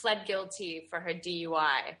 She pled guilty for her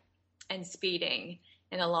DUI and speeding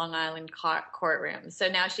in a Long Island courtroom. So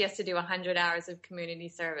now she has to do 100 hours of community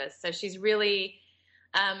service. So she's really,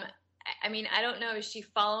 I don't know, is she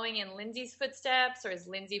following in Lindsay's footsteps, or is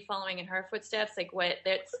Lindsay following in her footsteps? Like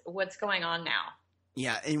what's going on now?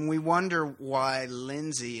 Yeah, and we wonder why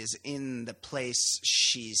Lindsay is in the place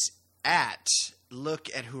she's at.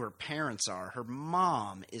 Look at who her parents are. Her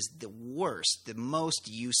mom is the worst, the most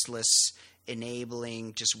useless,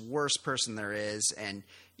 enabling, just worst person there is. And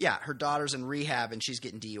her daughter's in rehab and she's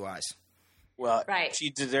getting DUIs. Well, she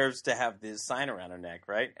deserves to have this sign around her neck,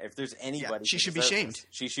 right? If there's anybody, she should be shamed.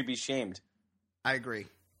 She should be shamed. I agree.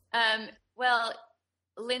 Well,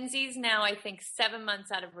 Lindsay's now, I think, 7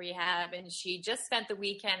 months out of rehab, and she just spent the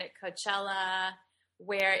weekend at Coachella,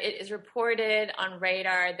 where it is reported on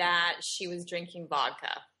Radar that she was drinking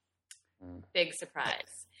vodka. Big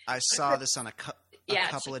surprise. I saw this on a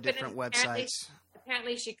couple of different websites.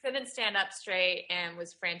 Apparently she couldn't stand up straight and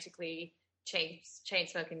was frantically chain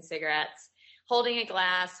smoking cigarettes, holding a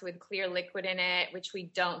glass with clear liquid in it, which we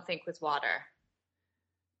don't think was water.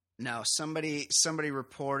 No, somebody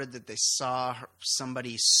reported that they saw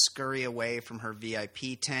somebody scurry away from her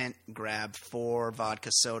VIP tent, grab 4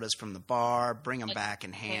 vodka sodas from the bar, bring them back,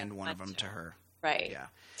 and hand one of them to her. Right.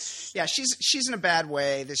 Yeah. She's in a bad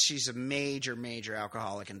way. She's a major, major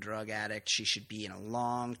alcoholic and drug addict. She should be in a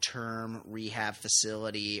long-term rehab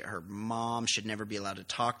facility. Her mom should never be allowed to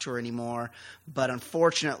talk to her anymore. But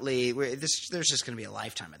unfortunately, there's just going to be a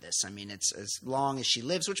lifetime of this. I mean, it's as long as she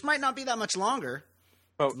lives, which might not be that much longer.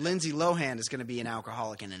 But Lindsay Lohan is going to be an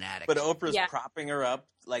alcoholic and an addict. But Oprah's propping her up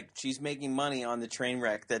like she's making money on the train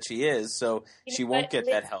wreck that she is, so she won't get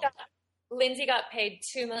that help. Lindsay got paid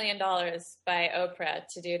 $2 million by Oprah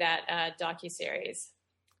to do that docuseries.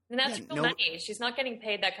 And that's real money. She's not getting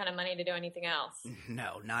paid that kind of money to do anything else.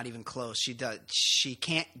 No, not even close. She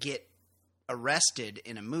can't get arrested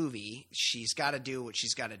in a movie. She's got to do what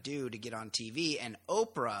she's got to do to get on TV. And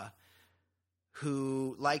Oprah,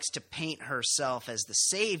 who likes to paint herself as the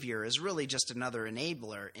savior, is really just another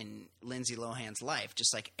enabler in Lindsay Lohan's life,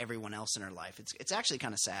 just like everyone else in her life. It's actually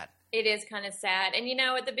kind of sad. It is kind of sad. And,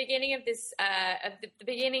 at the beginning of this, the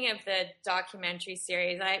beginning of the documentary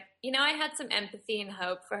series, I had some empathy and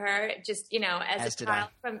hope for her, just, as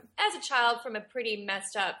a child from a pretty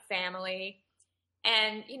messed up family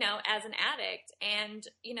and, as an addict. And,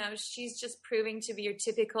 she's just proving to be your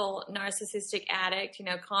typical narcissistic addict,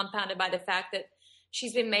 compounded by the fact that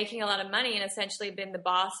she's been making a lot of money and essentially been the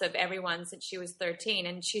boss of everyone since she was 13.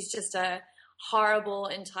 And she's just a horrible,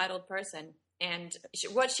 entitled person. And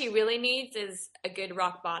what she really needs is a good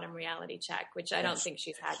rock bottom reality check, which I don't think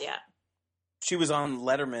she's had yet. She was on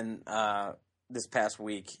Letterman this past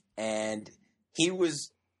week, and he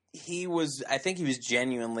was I think he was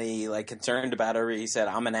genuinely like concerned about her. He said,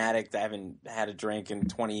 "I'm an addict. I haven't had a drink in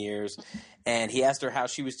 20 years." And he asked her how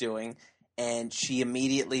she was doing, and she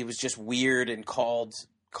immediately was just weird and called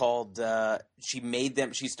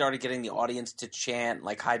she started getting the audience to chant,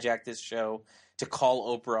 like, hijack this show, to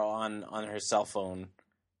call Oprah on her cell phone.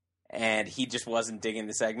 And he just wasn't digging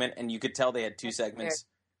the segment, and you could tell they had two segments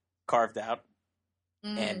carved out.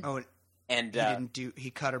 And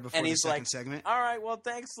he cut her before the second segment. All right, well,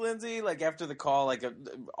 thanks, Lindsay. Like, after the call, like,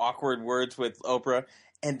 awkward words with Oprah.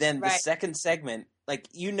 And then the second segment, like,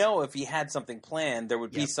 if he had something planned, there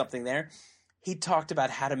would be something there. He talked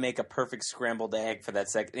about how to make a perfect scrambled egg for that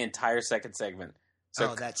entire second segment.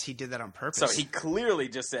 So he did that on purpose. So he clearly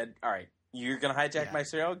just said, all right, you're going to hijack my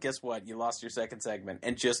show? Guess what? You lost your second segment.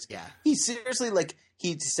 And he seriously, like,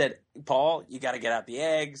 he said, Paul, you got to get out the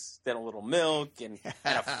eggs, then a little milk, and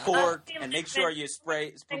a fork, and make sure you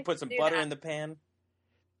put some butter in the pan.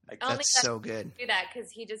 Like, that's so good. Do that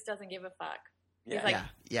because he just doesn't give a fuck. Yeah. He's like,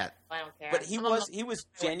 I don't care. But he was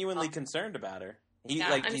genuinely concerned about her. He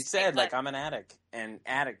said, like, I'm an addict, and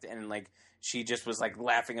like, she just was like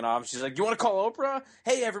laughing it off. She's like, "Do you want to call Oprah?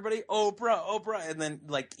 Hey, everybody, Oprah!" And then,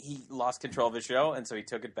 like, he lost control of the show, and so he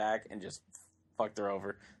took it back and just fucked her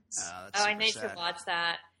over. I need to watch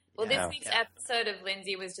that. Well, this week's episode of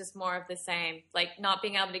Lindsay was just more of the same, like not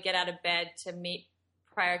being able to get out of bed to meet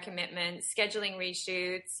prior commitments, scheduling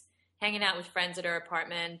reshoots, hanging out with friends at her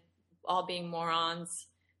apartment, all being morons.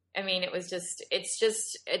 I mean, the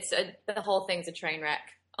whole thing's a train wreck.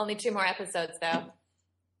 Only 2 more episodes, though.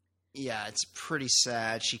 Yeah, it's pretty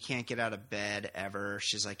sad. She can't get out of bed ever.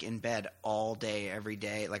 She's like in bed all day, every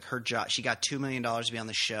day. Like her job, she got $2 million to be on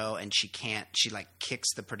the show, and she can't. She like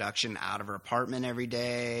kicks the production out of her apartment every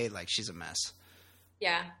day. Like, she's a mess.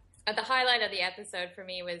 Yeah. The highlight of the episode for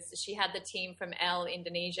me was she had the team from Elle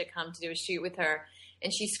Indonesia come to do a shoot with her,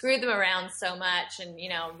 and she screwed them around so much, and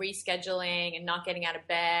rescheduling and not getting out of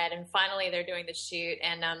bed. And finally, they're doing the shoot,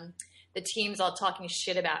 and the team's all talking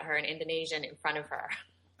shit about her in Indonesian in front of her.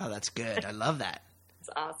 Oh, that's good. I love that. It's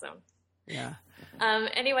awesome. Yeah.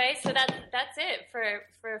 Anyway, so that's it for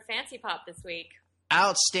Fancy Pop this week.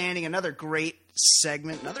 Outstanding. Another great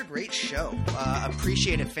segment. Another great show.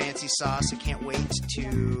 Appreciate it, Fancy Sauce. I can't wait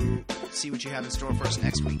to see what you have in store for us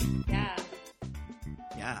next week. Yeah.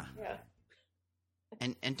 Yeah.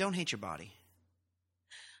 And don't hate your body.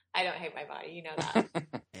 I don't hate my body. You know that.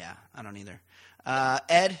 Yeah, I don't either.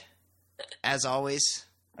 Ed, as always,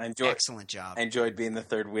 excellent job. I enjoyed being the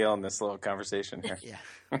third wheel in this little conversation here. Yeah.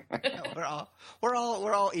 No, we're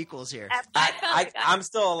all equals here. I'm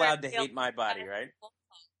still allowed to hate my body, right?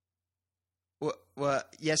 Well,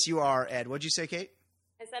 yes, you are, Ed. What'd you say, Kate?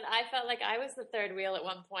 I said I felt like I was the third wheel at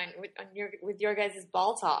one point with your guys'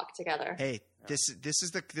 ball talk together. Hey, this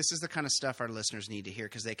is the kind of stuff our listeners need to hear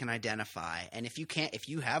because they can identify. And if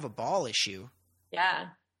you have a ball issue,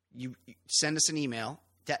 you send us an email.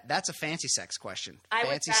 That's a fancy sex question.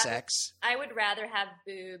 Fancy sex. I would rather have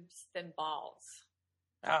boobs than balls.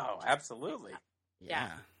 Oh, absolutely.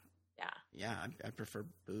 Yeah. I prefer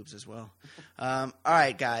boobs as well. All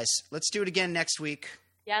right, guys, let's do it again next week.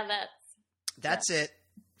 Yeah, that's it.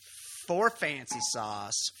 For Fancy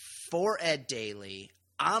Sauce, for Ed Daly,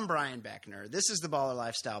 I'm Brian Beckner. This is the Baller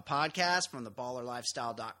Lifestyle Podcast from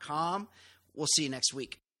theballerlifestyle.com. We'll see you next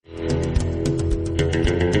week.